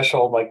like the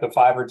threshold, like the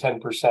 5 or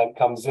 10%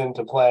 comes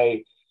into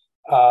play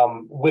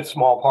with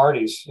small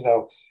parties.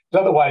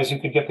 Otherwise, you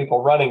could get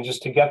people running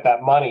just to get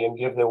that money and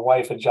give their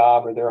wife a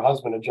job or their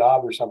husband a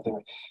job or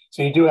something.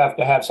 So you do have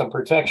to have some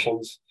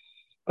protections.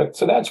 But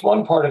so that's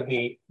one part of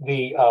the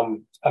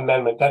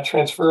amendment, that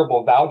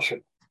transferable voucher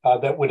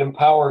that would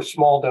empower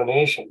small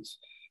donations.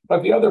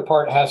 But the other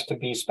part has to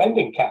be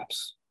spending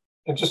caps.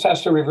 It just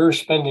has to reverse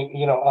spending,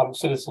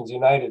 Citizens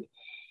United.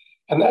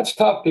 And that's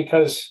tough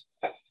because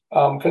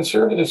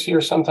conservatives here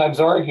sometimes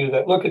argue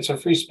that, look, it's a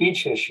free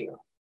speech issue.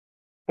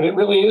 But it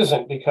really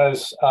isn't,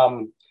 because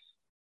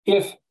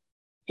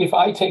if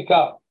I take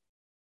up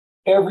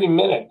every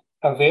minute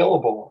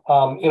available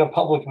in a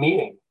public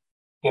meeting,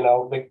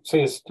 they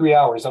say it's 3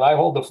 hours and I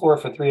hold the floor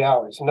for 3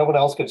 hours and no one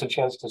else gets a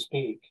chance to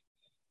speak.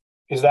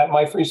 Is that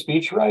my free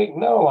speech right?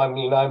 No, I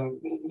mean, I'm,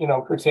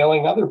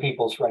 curtailing other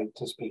people's right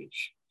to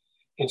speech.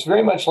 It's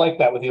very much like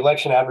that with the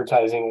election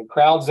advertising. It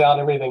crowds out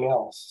everything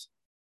else,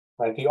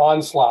 right? The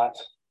onslaught.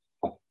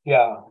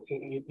 Yeah.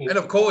 And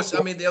of course,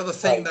 I mean, the other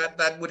thing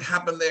that would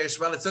happen there as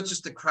well, it's not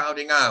just the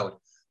crowding out,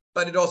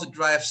 but it also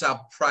drives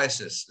up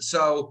prices.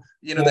 So,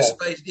 the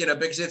space,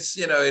 because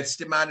it's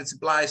demand and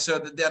supply. So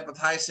the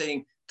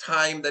advertising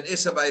time that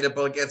is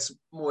available gets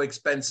more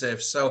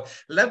expensive. So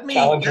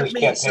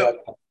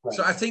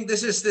so I think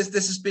this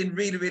has been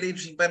really, really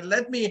interesting. But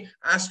let me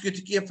ask you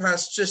to give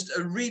us just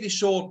a really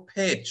short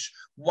pitch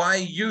why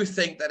you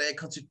think that a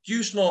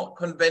constitutional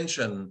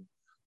convention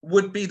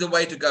would be the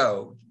way to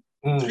go.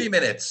 3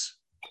 minutes.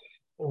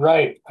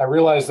 Right. I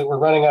realize that we're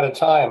running out of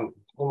time.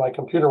 Well, my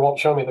computer won't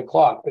show me the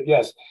clock, but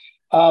yes.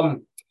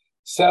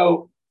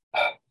 So,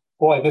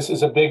 boy, this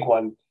is a big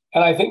one.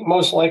 And I think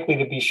most likely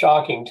to be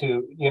shocking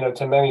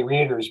to many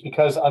readers,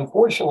 because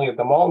unfortunately at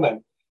the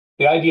moment,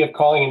 the idea of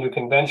calling a new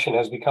convention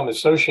has become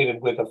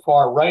associated with a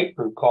far right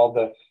group called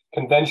the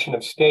Convention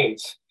of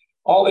States.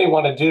 All they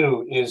want to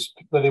do is,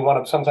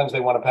 sometimes they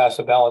want to pass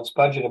a balanced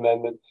budget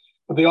amendment,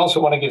 but they also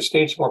want to give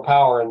states more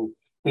power and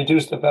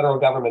reduce the federal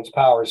government's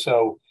power.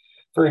 So,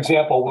 for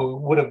example,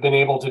 we would have been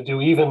able to do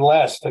even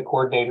less to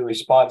coordinate a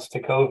response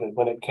to COVID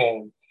when it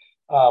came.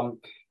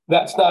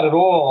 That's not at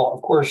all,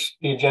 of course,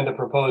 the agenda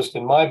proposed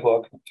in my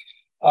book,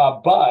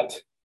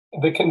 but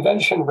the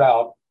convention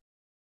route,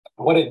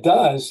 what it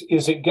does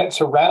is it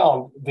gets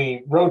around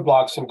the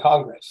roadblocks in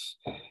Congress.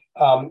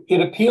 It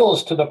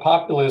appeals to the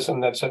populism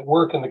that's at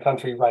work in the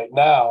country right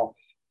now,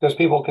 because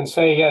people can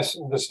say, yes,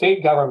 the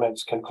state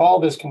governments can call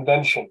this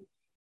convention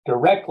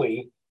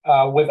directly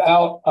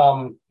without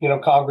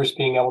Congress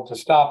being able to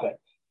stop it.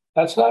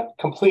 That's not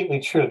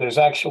completely true. There's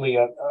actually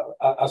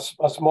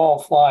a small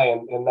fly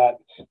in that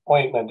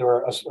ointment,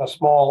 or a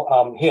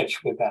small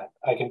hitch with that.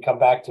 I can come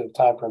back to if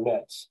time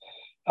permits.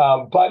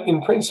 But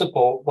in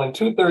principle, when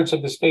 2/3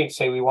 of the states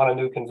say we want a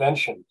new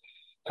convention,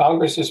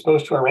 Congress is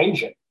supposed to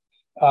arrange it,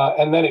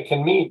 and then it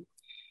can meet.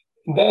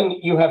 Then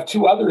you have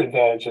 2 other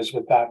advantages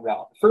with that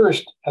route.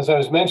 First, as I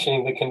was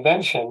mentioning, the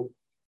convention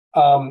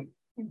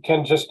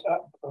can just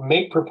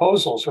make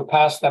proposals or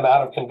pass them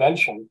out of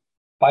convention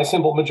by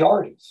simple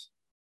majorities.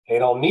 They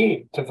don't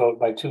need to vote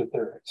by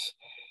 2/3.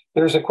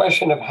 There's a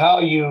question of how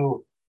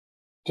you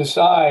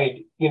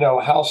decide,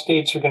 how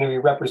states are going to be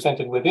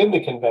represented within the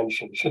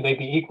convention. Should they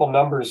be equal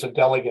numbers of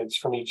delegates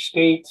from each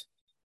state?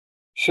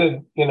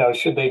 Should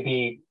they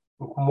be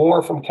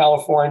more from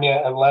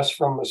California and less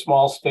from a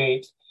small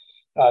state?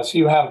 So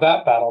you have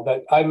that battle.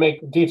 That I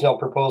make detailed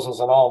proposals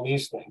on all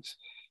these things.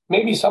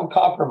 Maybe some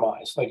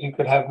compromise, like you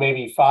could have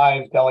maybe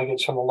 5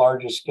 delegates from the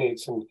largest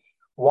states and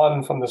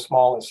 1 from the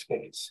smallest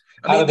states.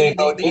 The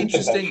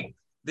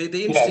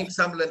interesting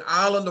example in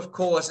Ireland, of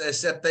course,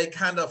 is that they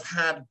kind of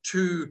had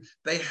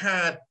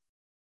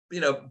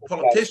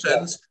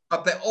politicians,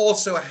 but they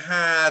also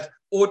had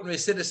ordinary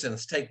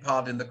citizens take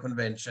part in the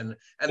convention.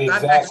 And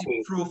that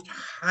actually proved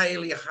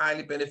highly,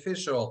 highly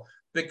beneficial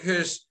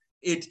because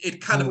it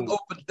kind of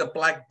opened the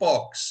black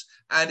box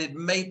and it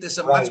made this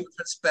a much more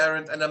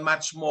transparent and a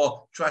much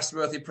more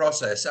trustworthy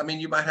process. I mean,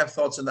 you might have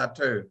thoughts on that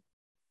too.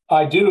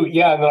 I do,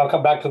 yeah. And then I'll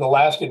come back to the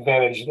last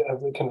advantage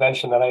of the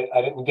convention that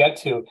I didn't get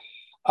to.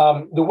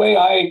 The way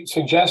I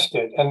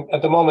suggested, and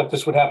at the moment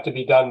this would have to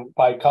be done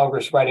by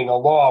Congress writing a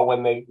law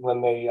when they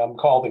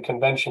call the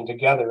convention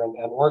together and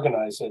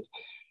organize it.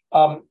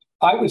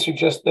 I would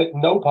suggest that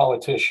no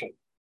politician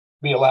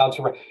be allowed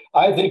to.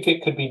 I think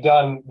it could be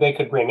done. They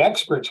could bring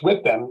experts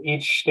with them.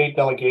 Each state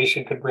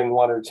delegation could bring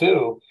one or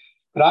two.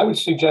 But I would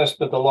suggest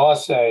that the law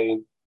say,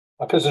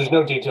 because there's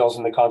no details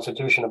in the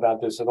Constitution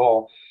about this at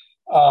all,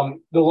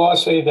 the law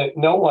say that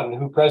no one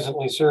who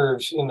presently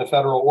serves in the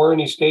federal or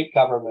any state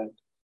government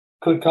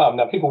could come.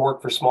 Now, people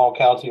work for small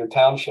county or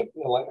township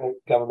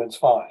governments,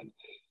 fine.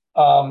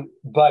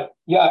 But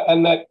yeah,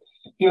 and that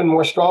even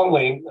more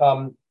strongly,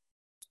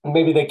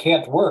 maybe they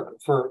can't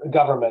work for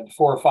government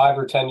 4 or 5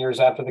 or 10 years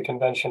after the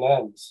convention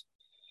ends.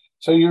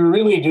 So you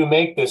really do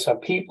make this a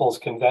people's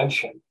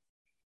convention,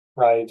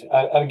 right?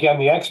 And again,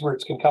 the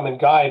experts can come and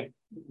guide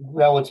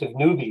relative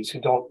newbies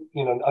who don't,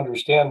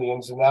 understand the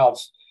ins and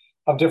outs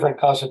of different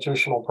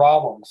constitutional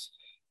problems.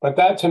 But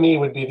that to me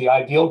would be the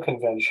ideal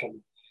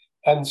convention.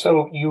 And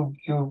so you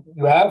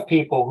have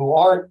people who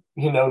aren't,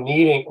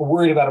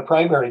 worried about a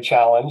primary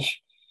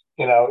challenge,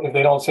 if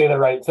they don't say the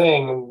right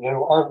thing, and,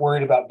 aren't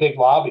worried about big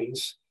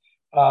lobbies,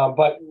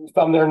 but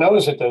thumb their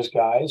nose at those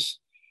guys.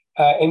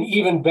 And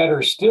even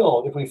better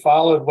still, if we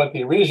followed what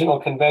the original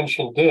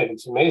convention did,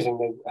 it's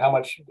amazing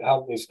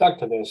how they stuck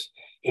to this,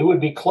 it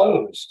would be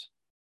closed.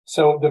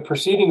 So the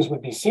proceedings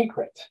would be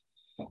secret.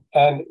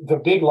 And the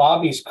big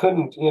lobbies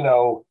couldn't,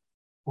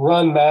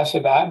 run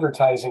massive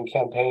advertising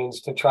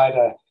campaigns to try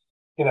to,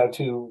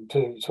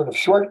 to sort of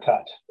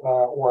shortcut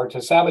or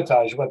to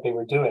sabotage what they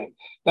were doing.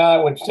 Now,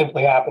 that would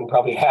simply happen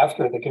probably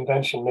after the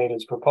convention made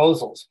its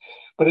proposals.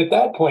 But at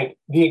that point,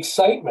 the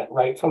excitement,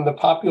 right, from the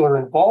popular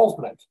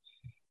involvement,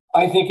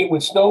 I think it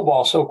would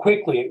snowball so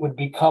quickly, it would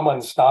become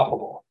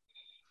unstoppable,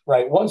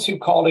 right? Once you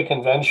called a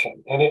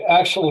convention and it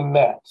actually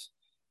met,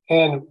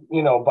 and,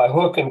 by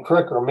hook and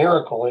crook or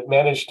miracle, it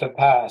managed to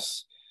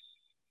pass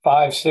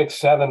 5, 6,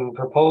 7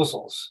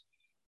 proposals,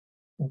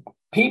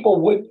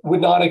 people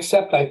would not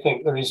accept, I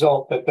think, the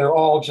result that they're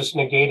all just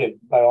negated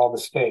by all the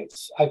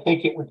states. I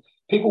think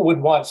people would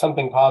want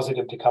something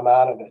positive to come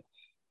out of it.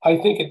 I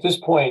think at this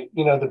point,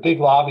 the big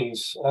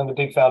lobbies and the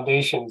big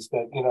foundations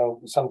that,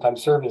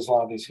 sometimes serve as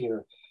lobbies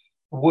here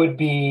would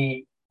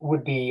be,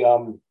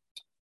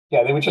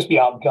 they would just be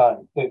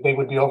outgunned. They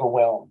would be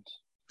overwhelmed.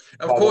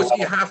 Of course,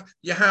 you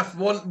have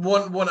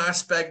one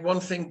aspect, one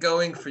thing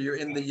going for you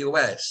in the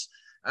US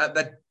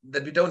that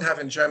we don't have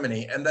in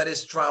Germany, and that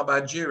is trial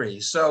by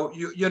jury. So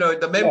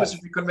the members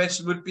of the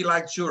convention would be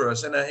like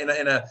jurors in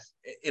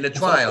a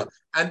trial,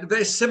 and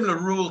very similar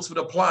rules would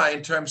apply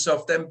in terms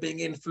of them being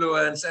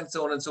influenced and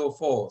so on and so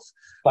forth.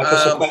 Like a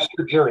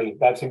sequestered jury.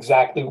 That's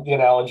exactly the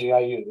analogy I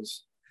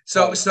use.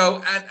 So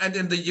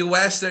in the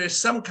US,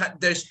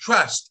 there's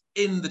trust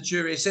in the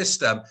jury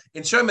system.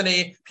 In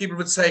Germany, people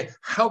would say,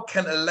 how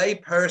can a lay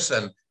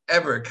person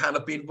ever kind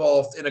of be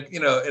involved in that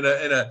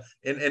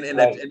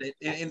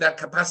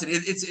capacity?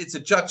 It's a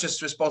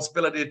judge's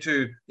responsibility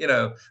to,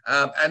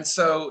 and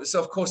so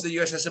of course the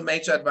US has a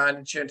major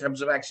advantage here in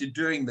terms of actually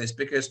doing this,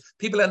 because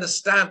people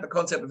understand the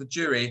concept of the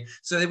jury,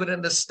 so they would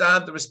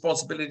understand the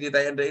responsibility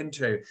they enter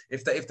into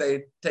if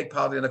they take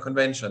part in a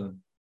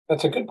convention.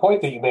 That's a good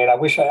point that you made. I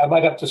wish I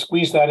might have to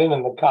squeeze that in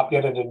the copy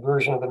edited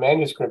version of the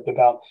manuscript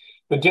about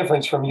the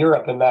difference from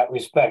Europe in that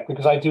respect,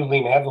 because I do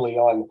lean heavily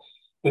on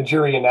the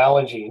jury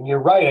analogy. And you're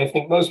right. I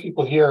think most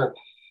people here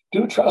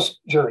do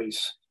trust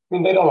juries. I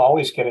mean, they don't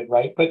always get it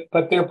right,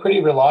 but they're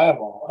pretty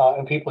reliable,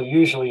 and people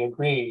usually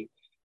agree.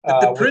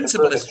 The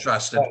principle is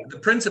trusted. The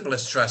principle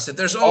is trusted.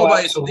 There's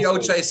always the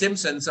O.J.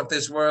 Simpsons of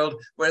this world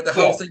where the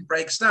whole thing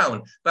breaks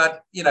down.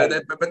 But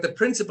but the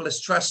principle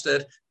is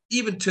trusted.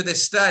 Even to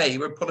this day,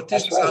 where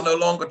politicians are no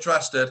longer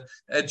trusted,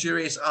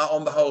 juries are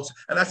on the whole.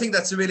 And I think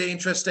that's a really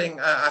interesting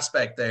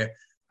aspect there.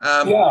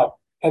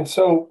 And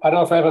so I don't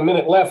know if I have a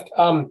minute left,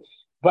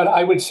 but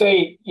I would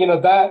say,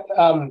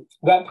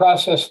 that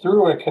process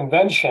through a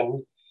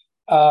convention,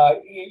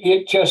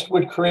 it just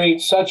would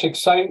create such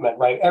excitement,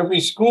 right?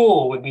 Every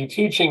school would be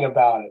teaching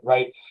about it,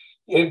 right?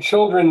 If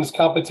children's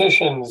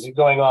competitions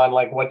going on,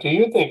 like, what do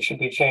you think should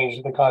be changed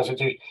in the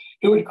Constitution?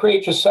 It would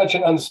create just such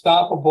an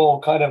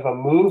unstoppable kind of a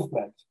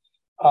movement.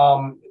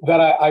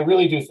 That I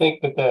really do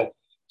think that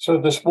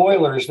the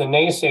spoilers, the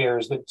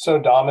naysayers that so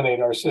dominate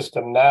our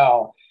system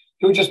now,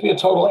 it would just be a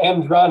total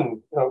end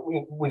run,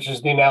 which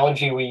is the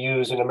analogy we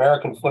use in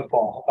American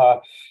football,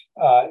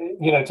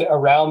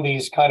 around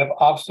these kind of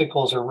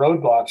obstacles or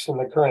roadblocks in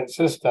the current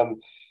system.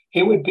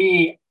 It would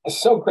be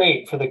so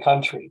great for the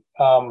country.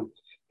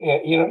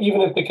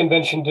 Even if the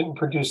convention didn't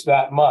produce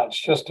that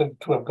much, just to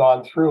have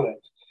gone through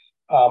it,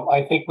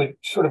 I think would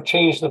sort of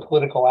change the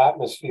political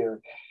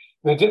atmosphere.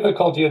 The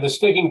difficulty or the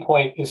sticking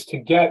point is to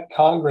get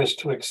Congress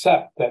to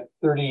accept that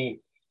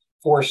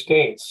 34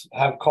 states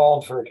have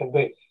called for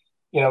a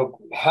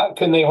how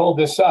can they hold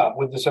this up?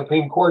 Would the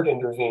Supreme Court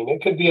intervene?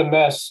 It could be a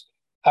mess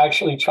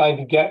actually trying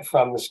to get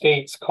from the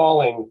states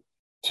calling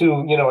to,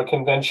 a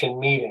convention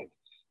meeting.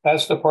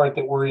 That's the part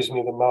that worries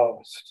me the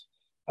most.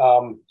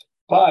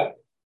 But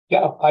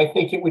yeah, I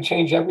think it would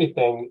change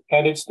everything.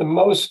 And it's the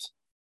most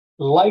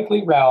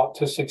likely route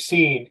to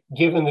succeed,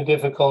 given the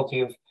difficulty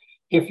of,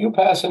 if you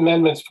pass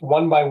amendments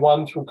one by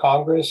one through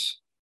Congress,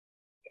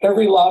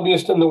 every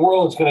lobbyist in the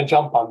world is going to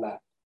jump on that.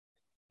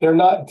 They're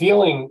not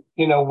dealing,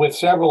 with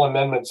several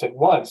amendments at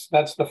once.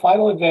 That's the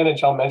final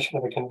advantage I'll mention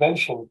of a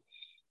convention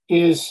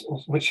is,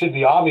 which should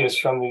be obvious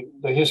from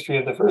the history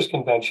of the first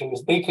convention,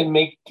 is they can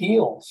make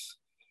deals,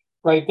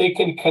 right? They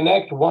can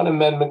connect one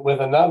amendment with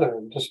another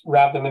and just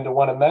wrap them into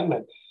one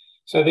amendment.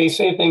 So they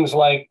say things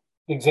like,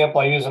 the example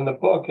I use in the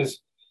book is,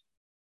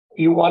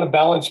 you want a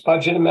balanced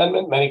budget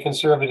amendment? Many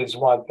conservatives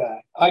want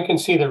that. I can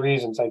see the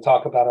reasons. I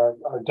talk about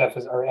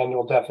our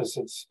annual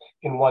deficits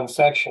in one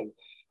section,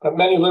 but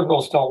many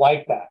liberals don't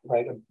like that,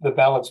 right? The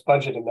balanced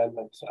budget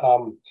amendment.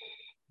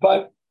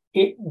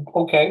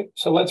 Okay,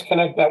 so let's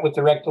connect that with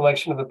direct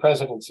election of the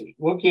presidency.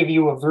 We'll give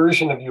you a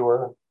version of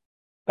your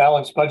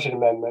balanced budget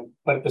amendment,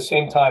 but at the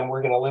same time,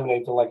 we're going to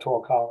eliminate the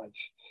Electoral College.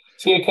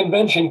 See, a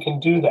convention can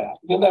do that.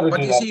 You'll never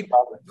do that. See,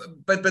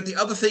 but the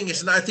other thing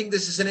is, and I think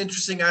this is an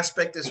interesting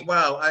aspect as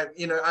well. I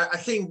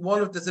think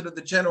one of the sort of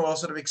the general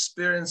sort of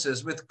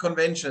experiences with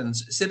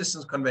conventions,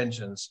 citizens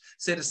conventions,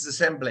 citizens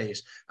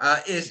assemblies,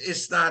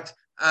 is that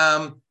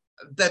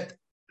that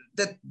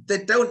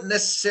they don't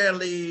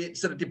necessarily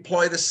sort of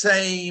deploy the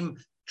same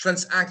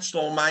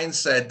transactional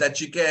mindset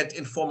that you get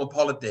in formal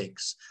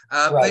politics.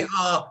 Right. They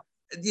are,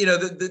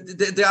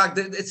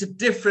 it's a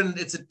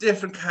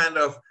different kind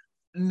of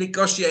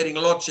negotiating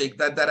logic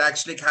that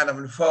actually kind of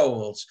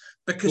unfolds,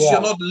 because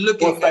you're not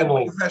looking at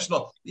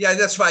professional. Yeah,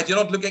 that's right. You're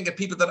not looking at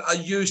people that are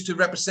used to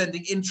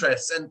representing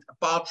interests and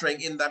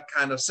bartering in that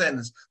kind of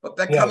sense, but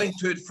they're coming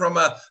to it from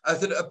a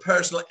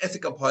personal,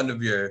 ethical point of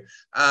view.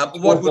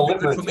 What would be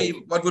good for me?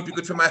 What would be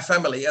good for my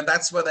family? And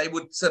that's where they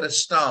would sort of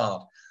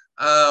start.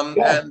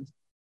 And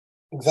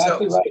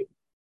exactly right.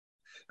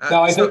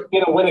 Now, I think,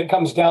 when it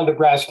comes down to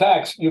brass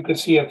tacks, you could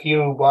see a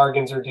few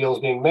bargains or deals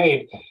being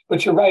made.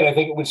 But you're right. I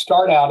think it would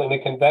start out in a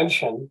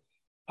convention,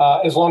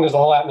 as long as the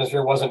whole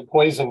atmosphere wasn't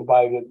poisoned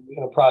by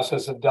the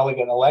process of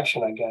delegate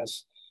election, I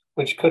guess,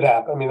 which could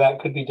happen. I mean, that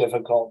could be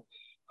difficult.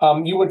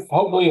 You would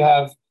hopefully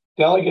have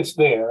delegates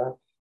there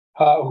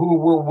who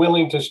were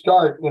willing to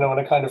start, in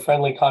a kind of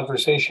friendly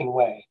conversation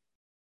way,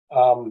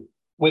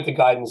 with the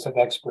guidance of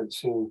experts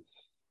who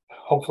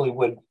hopefully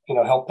would,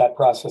 help that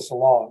process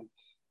along.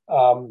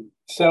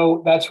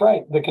 So that's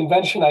right. The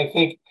convention, I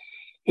think,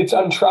 it's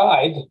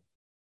untried.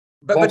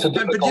 But as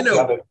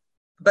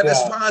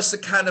far as the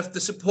kind of the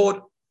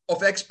support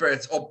of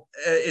experts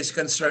is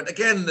concerned,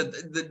 again,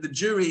 the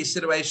jury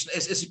situation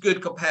is a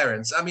good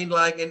comparison. I mean,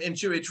 like in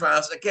jury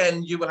trials,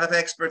 again, you will have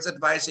experts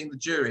advising the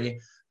jury.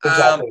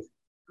 Exactly.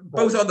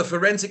 Both on the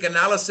forensic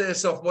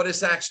analysis of what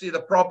is actually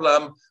the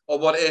problem or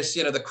what is,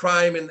 the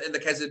crime in the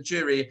case of the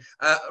jury,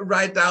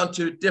 right down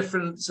to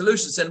different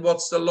solutions and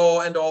what's the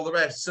law and all the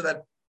rest, so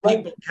that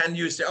people can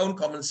use their own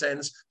common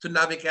sense to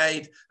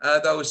navigate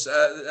those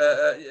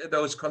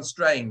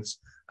constraints.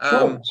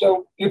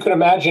 So you could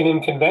imagine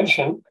in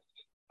convention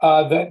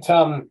that,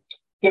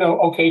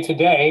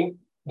 today,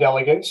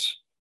 delegates,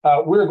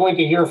 we're going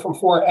to hear from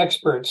 4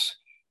 experts,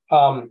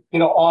 on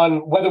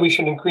whether we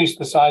should increase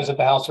the size of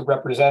the House of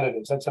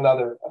Representatives. That's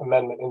another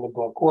amendment in the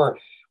book,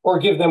 or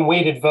give them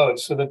weighted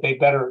votes so that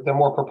they're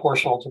more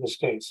proportional to the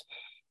states.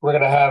 We're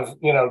going to have,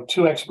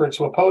 2 experts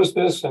who oppose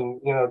this and,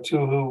 2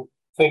 who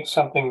think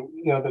something,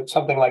 that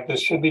something like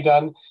this should be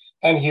done,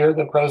 and hear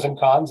the pros and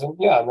cons, and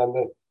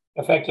then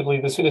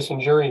effectively the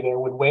citizen jury there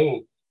would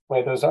weigh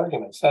those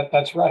arguments.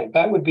 That's right.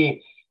 That would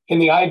be, in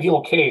the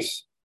ideal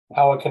case,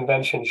 how a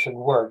convention should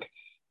work.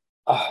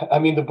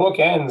 The book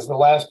ends, the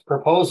last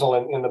proposal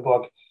in the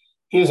book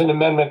is an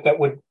amendment that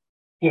would,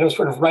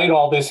 sort of write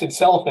all this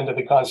itself into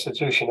the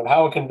Constitution of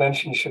how a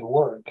convention should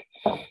work.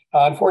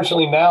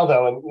 Unfortunately now,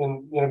 though,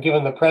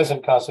 given the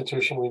present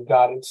Constitution we've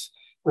got,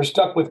 we're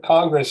stuck with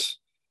Congress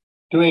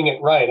doing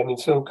it right.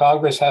 So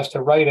Congress has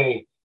to write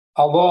a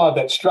law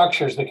that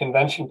structures the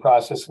convention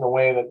process in a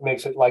way that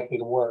makes it likely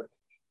to work,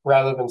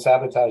 rather than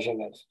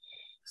sabotaging it.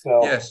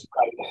 So yes.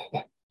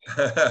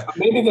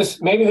 maybe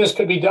this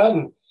could be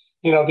done,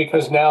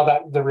 because now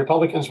that the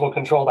Republicans will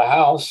control the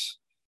House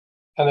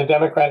and the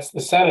Democrats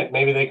the Senate,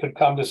 maybe they could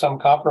come to some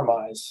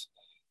compromise.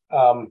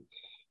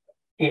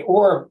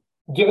 Or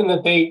given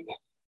that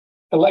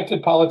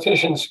elected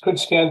politicians could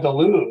stand to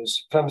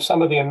lose from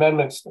some of the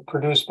amendments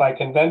produced by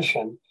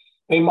convention,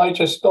 they might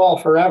just stall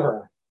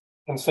forever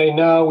and say,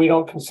 no, we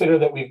don't consider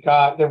that we've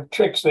got, there are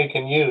tricks they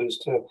can use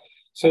to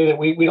say that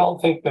we don't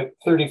think that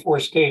 34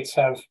 states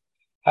have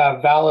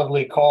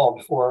validly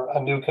called for a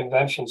new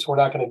convention, so we're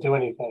not going to do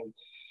anything.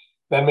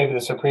 Then maybe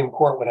the Supreme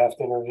Court would have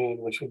to intervene,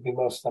 which would be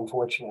most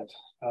unfortunate.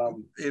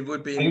 It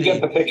would be you indeed.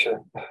 get the picture.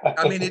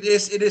 I mean, it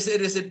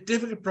is a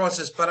difficult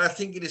process, but I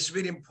think it is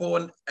really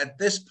important at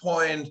this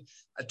point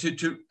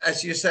to,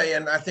 as you say,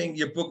 and I think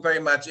your book very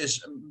much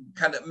is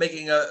kind of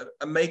making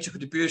a major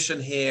contribution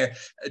here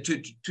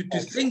to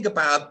think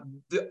about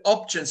the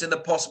options and the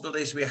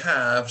possibilities we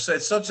have. So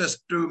it's not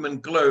just doom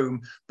and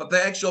gloom, but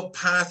the actual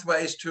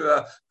pathways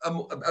to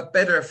a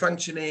better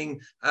functioning,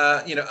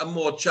 a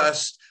more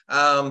just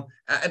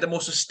and a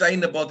more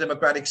sustainable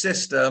democratic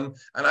system.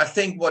 And I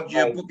think what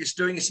your book is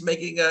doing is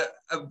making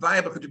a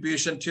viable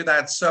contribution to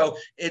that. So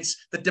it's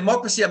the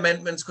democracy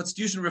amendments,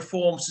 constitutional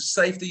reforms to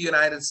save the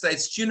United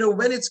States. Do you know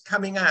when it's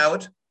coming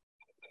out?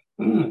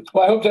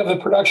 Well, I hope to have the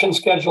production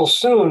schedule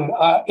soon.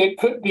 It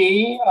could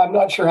be. I'm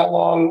not sure how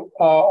long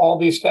all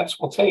these steps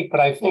will take, but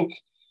I think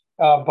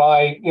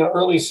by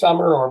early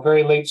summer or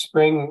very late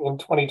spring in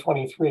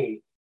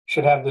 2023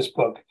 should have this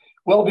book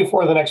well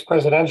before the next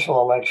presidential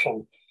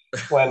election,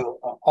 when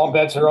all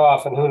bets are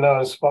off and who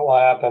knows what will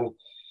happen.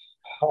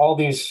 All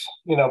these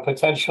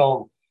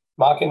potential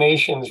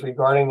machinations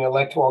regarding the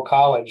Electoral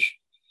College.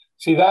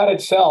 See, that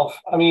itself,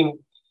 I mean,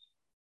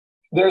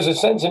 there's a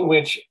sense in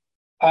which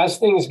as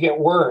things get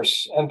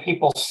worse and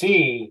people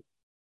see,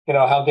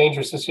 how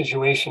dangerous the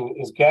situation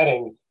is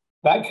getting,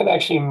 that can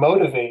actually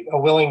motivate a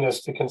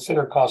willingness to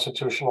consider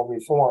constitutional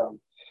reform.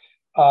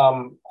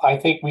 I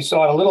think we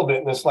saw it a little bit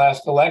in this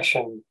last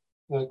election,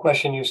 the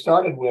question you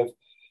started with.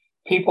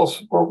 People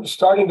were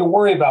starting to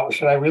worry about,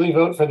 should I really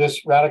vote for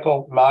this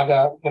radical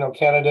MAGA,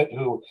 candidate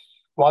who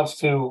wants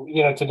to,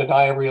 to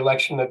deny every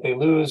election that they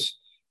lose?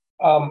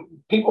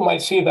 People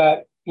might see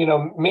that,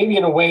 maybe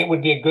in a way it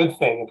would be a good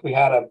thing if we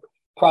had a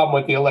problem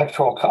with the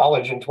Electoral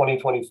College in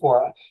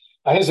 2024.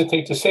 I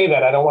hesitate to say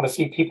that. I don't want to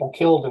see people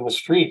killed in the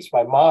streets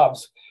by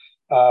mobs,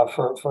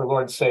 for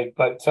Lord's sake.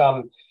 But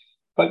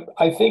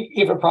I think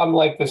if a problem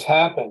like this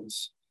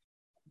happens,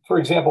 for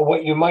example,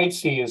 what you might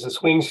see is a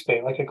swing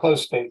state, like a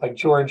close state, like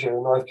Georgia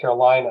or North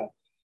Carolina.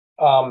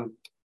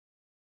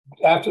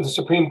 After the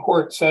Supreme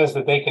Court says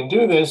that they can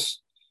do this,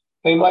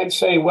 they might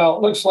say, well,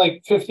 it looks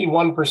like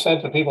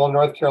 51% of people in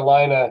North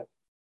Carolina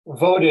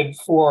voted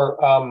for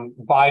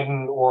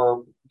Biden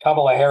or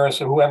Kamala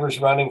Harris or whoever's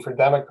running for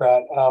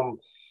Democrat.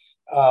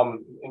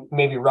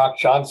 Maybe Rock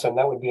Johnson,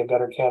 that would be a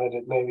better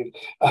candidate, maybe.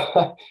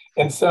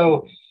 And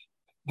so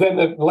then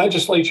the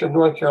legislature of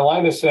North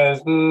Carolina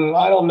says,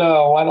 I don't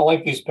know, I don't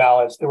like these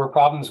ballots. There were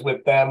problems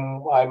with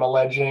them, I'm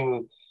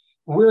alleging.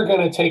 We're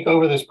going to take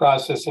over this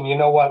process. And you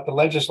know what? The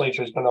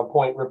legislature is going to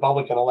appoint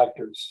Republican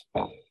electors.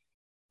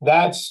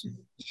 That's,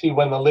 see,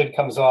 when the lid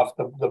comes off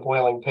the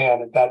boiling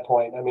pan at that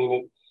point. I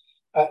mean,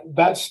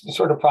 that's the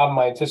sort of problem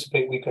I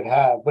anticipate we could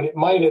have. But it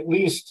might at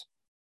least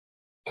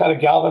kind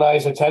of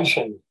galvanize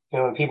attention,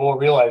 and people will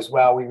realize,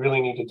 wow, we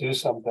really need to do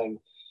something.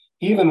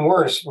 Even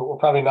worse, but we're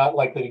probably not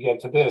likely to get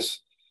to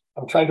this.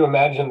 I'm trying to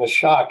imagine the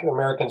shock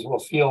Americans will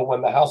feel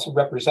when the House of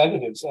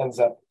Representatives ends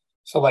up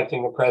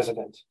selecting a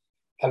president.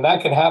 And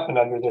that can happen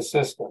under this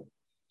system.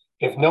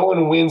 If no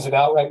one wins an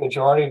outright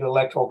majority of the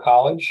Electoral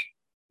College,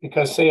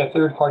 because, say, a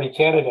third-party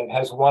candidate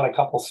has won a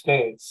couple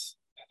states,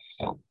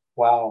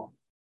 wow,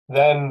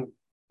 then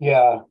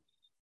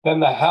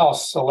the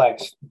House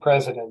selects the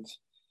president,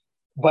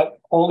 but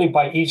only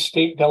by each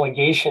state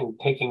delegation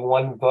taking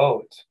one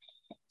vote.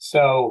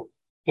 So,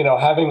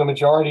 having a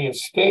majority of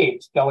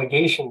states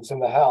delegations in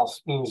the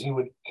House means you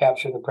would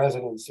capture the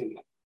presidency.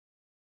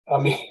 I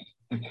mean,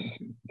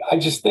 I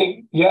just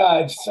think,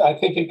 I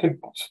think it could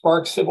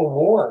spark civil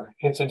war.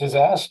 It's a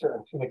disaster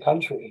for the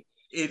country.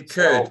 It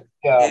could. So,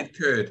 it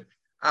could.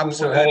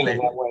 Absolutely. We're heading in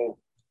that way.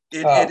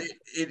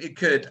 It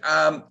could.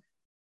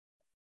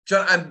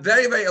 John, I'm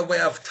very, very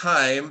aware of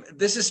time.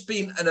 This has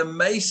been an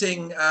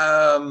amazing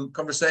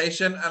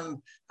conversation,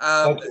 and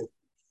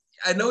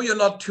I know you're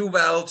not too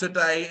well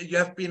today. You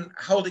have been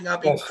holding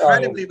up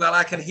incredibly well.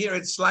 I can hear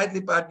it slightly,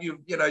 but you're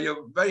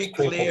very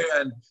clear,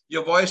 and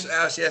your voice,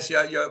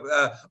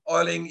 you're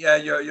oiling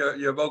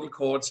your vocal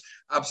cords.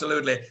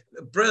 Absolutely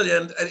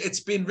brilliant.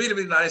 It's been really,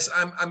 really nice.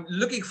 I'm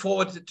looking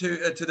forward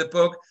to the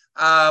book.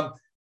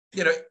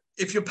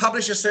 If your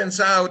publisher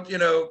sends out,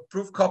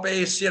 proof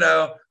copies,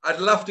 I'd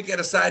love to get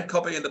a signed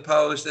copy in the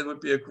post. It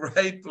would be a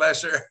great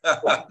pleasure.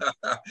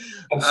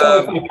 And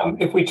so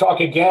if we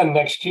talk again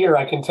next year,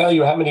 I can tell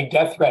you how many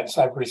death threats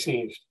I've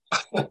received.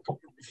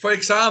 For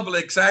example,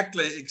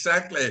 exactly.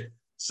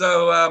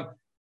 So,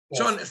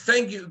 John,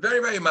 thank you very,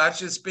 very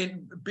much. It's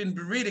been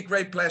really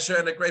great pleasure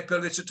and a great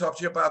privilege to talk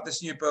to you about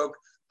this new book.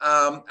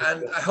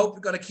 And I hope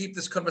we're going to keep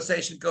this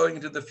conversation going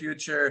into the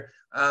future.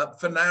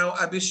 For now,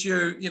 I wish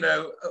you,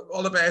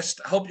 all the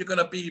best. I hope you're going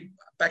to be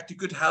back to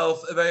good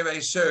health very,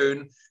 very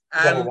soon.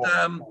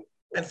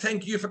 And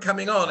thank you for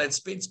coming on. It's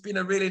been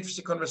a really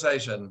interesting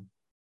conversation.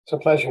 It's a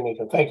pleasure,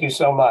 Nico. Thank you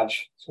so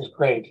much. This was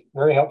great.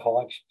 Very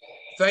helpful, actually.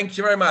 Thank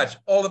you very much.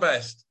 All the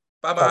best.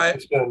 Bye-bye.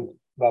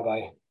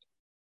 Bye-bye.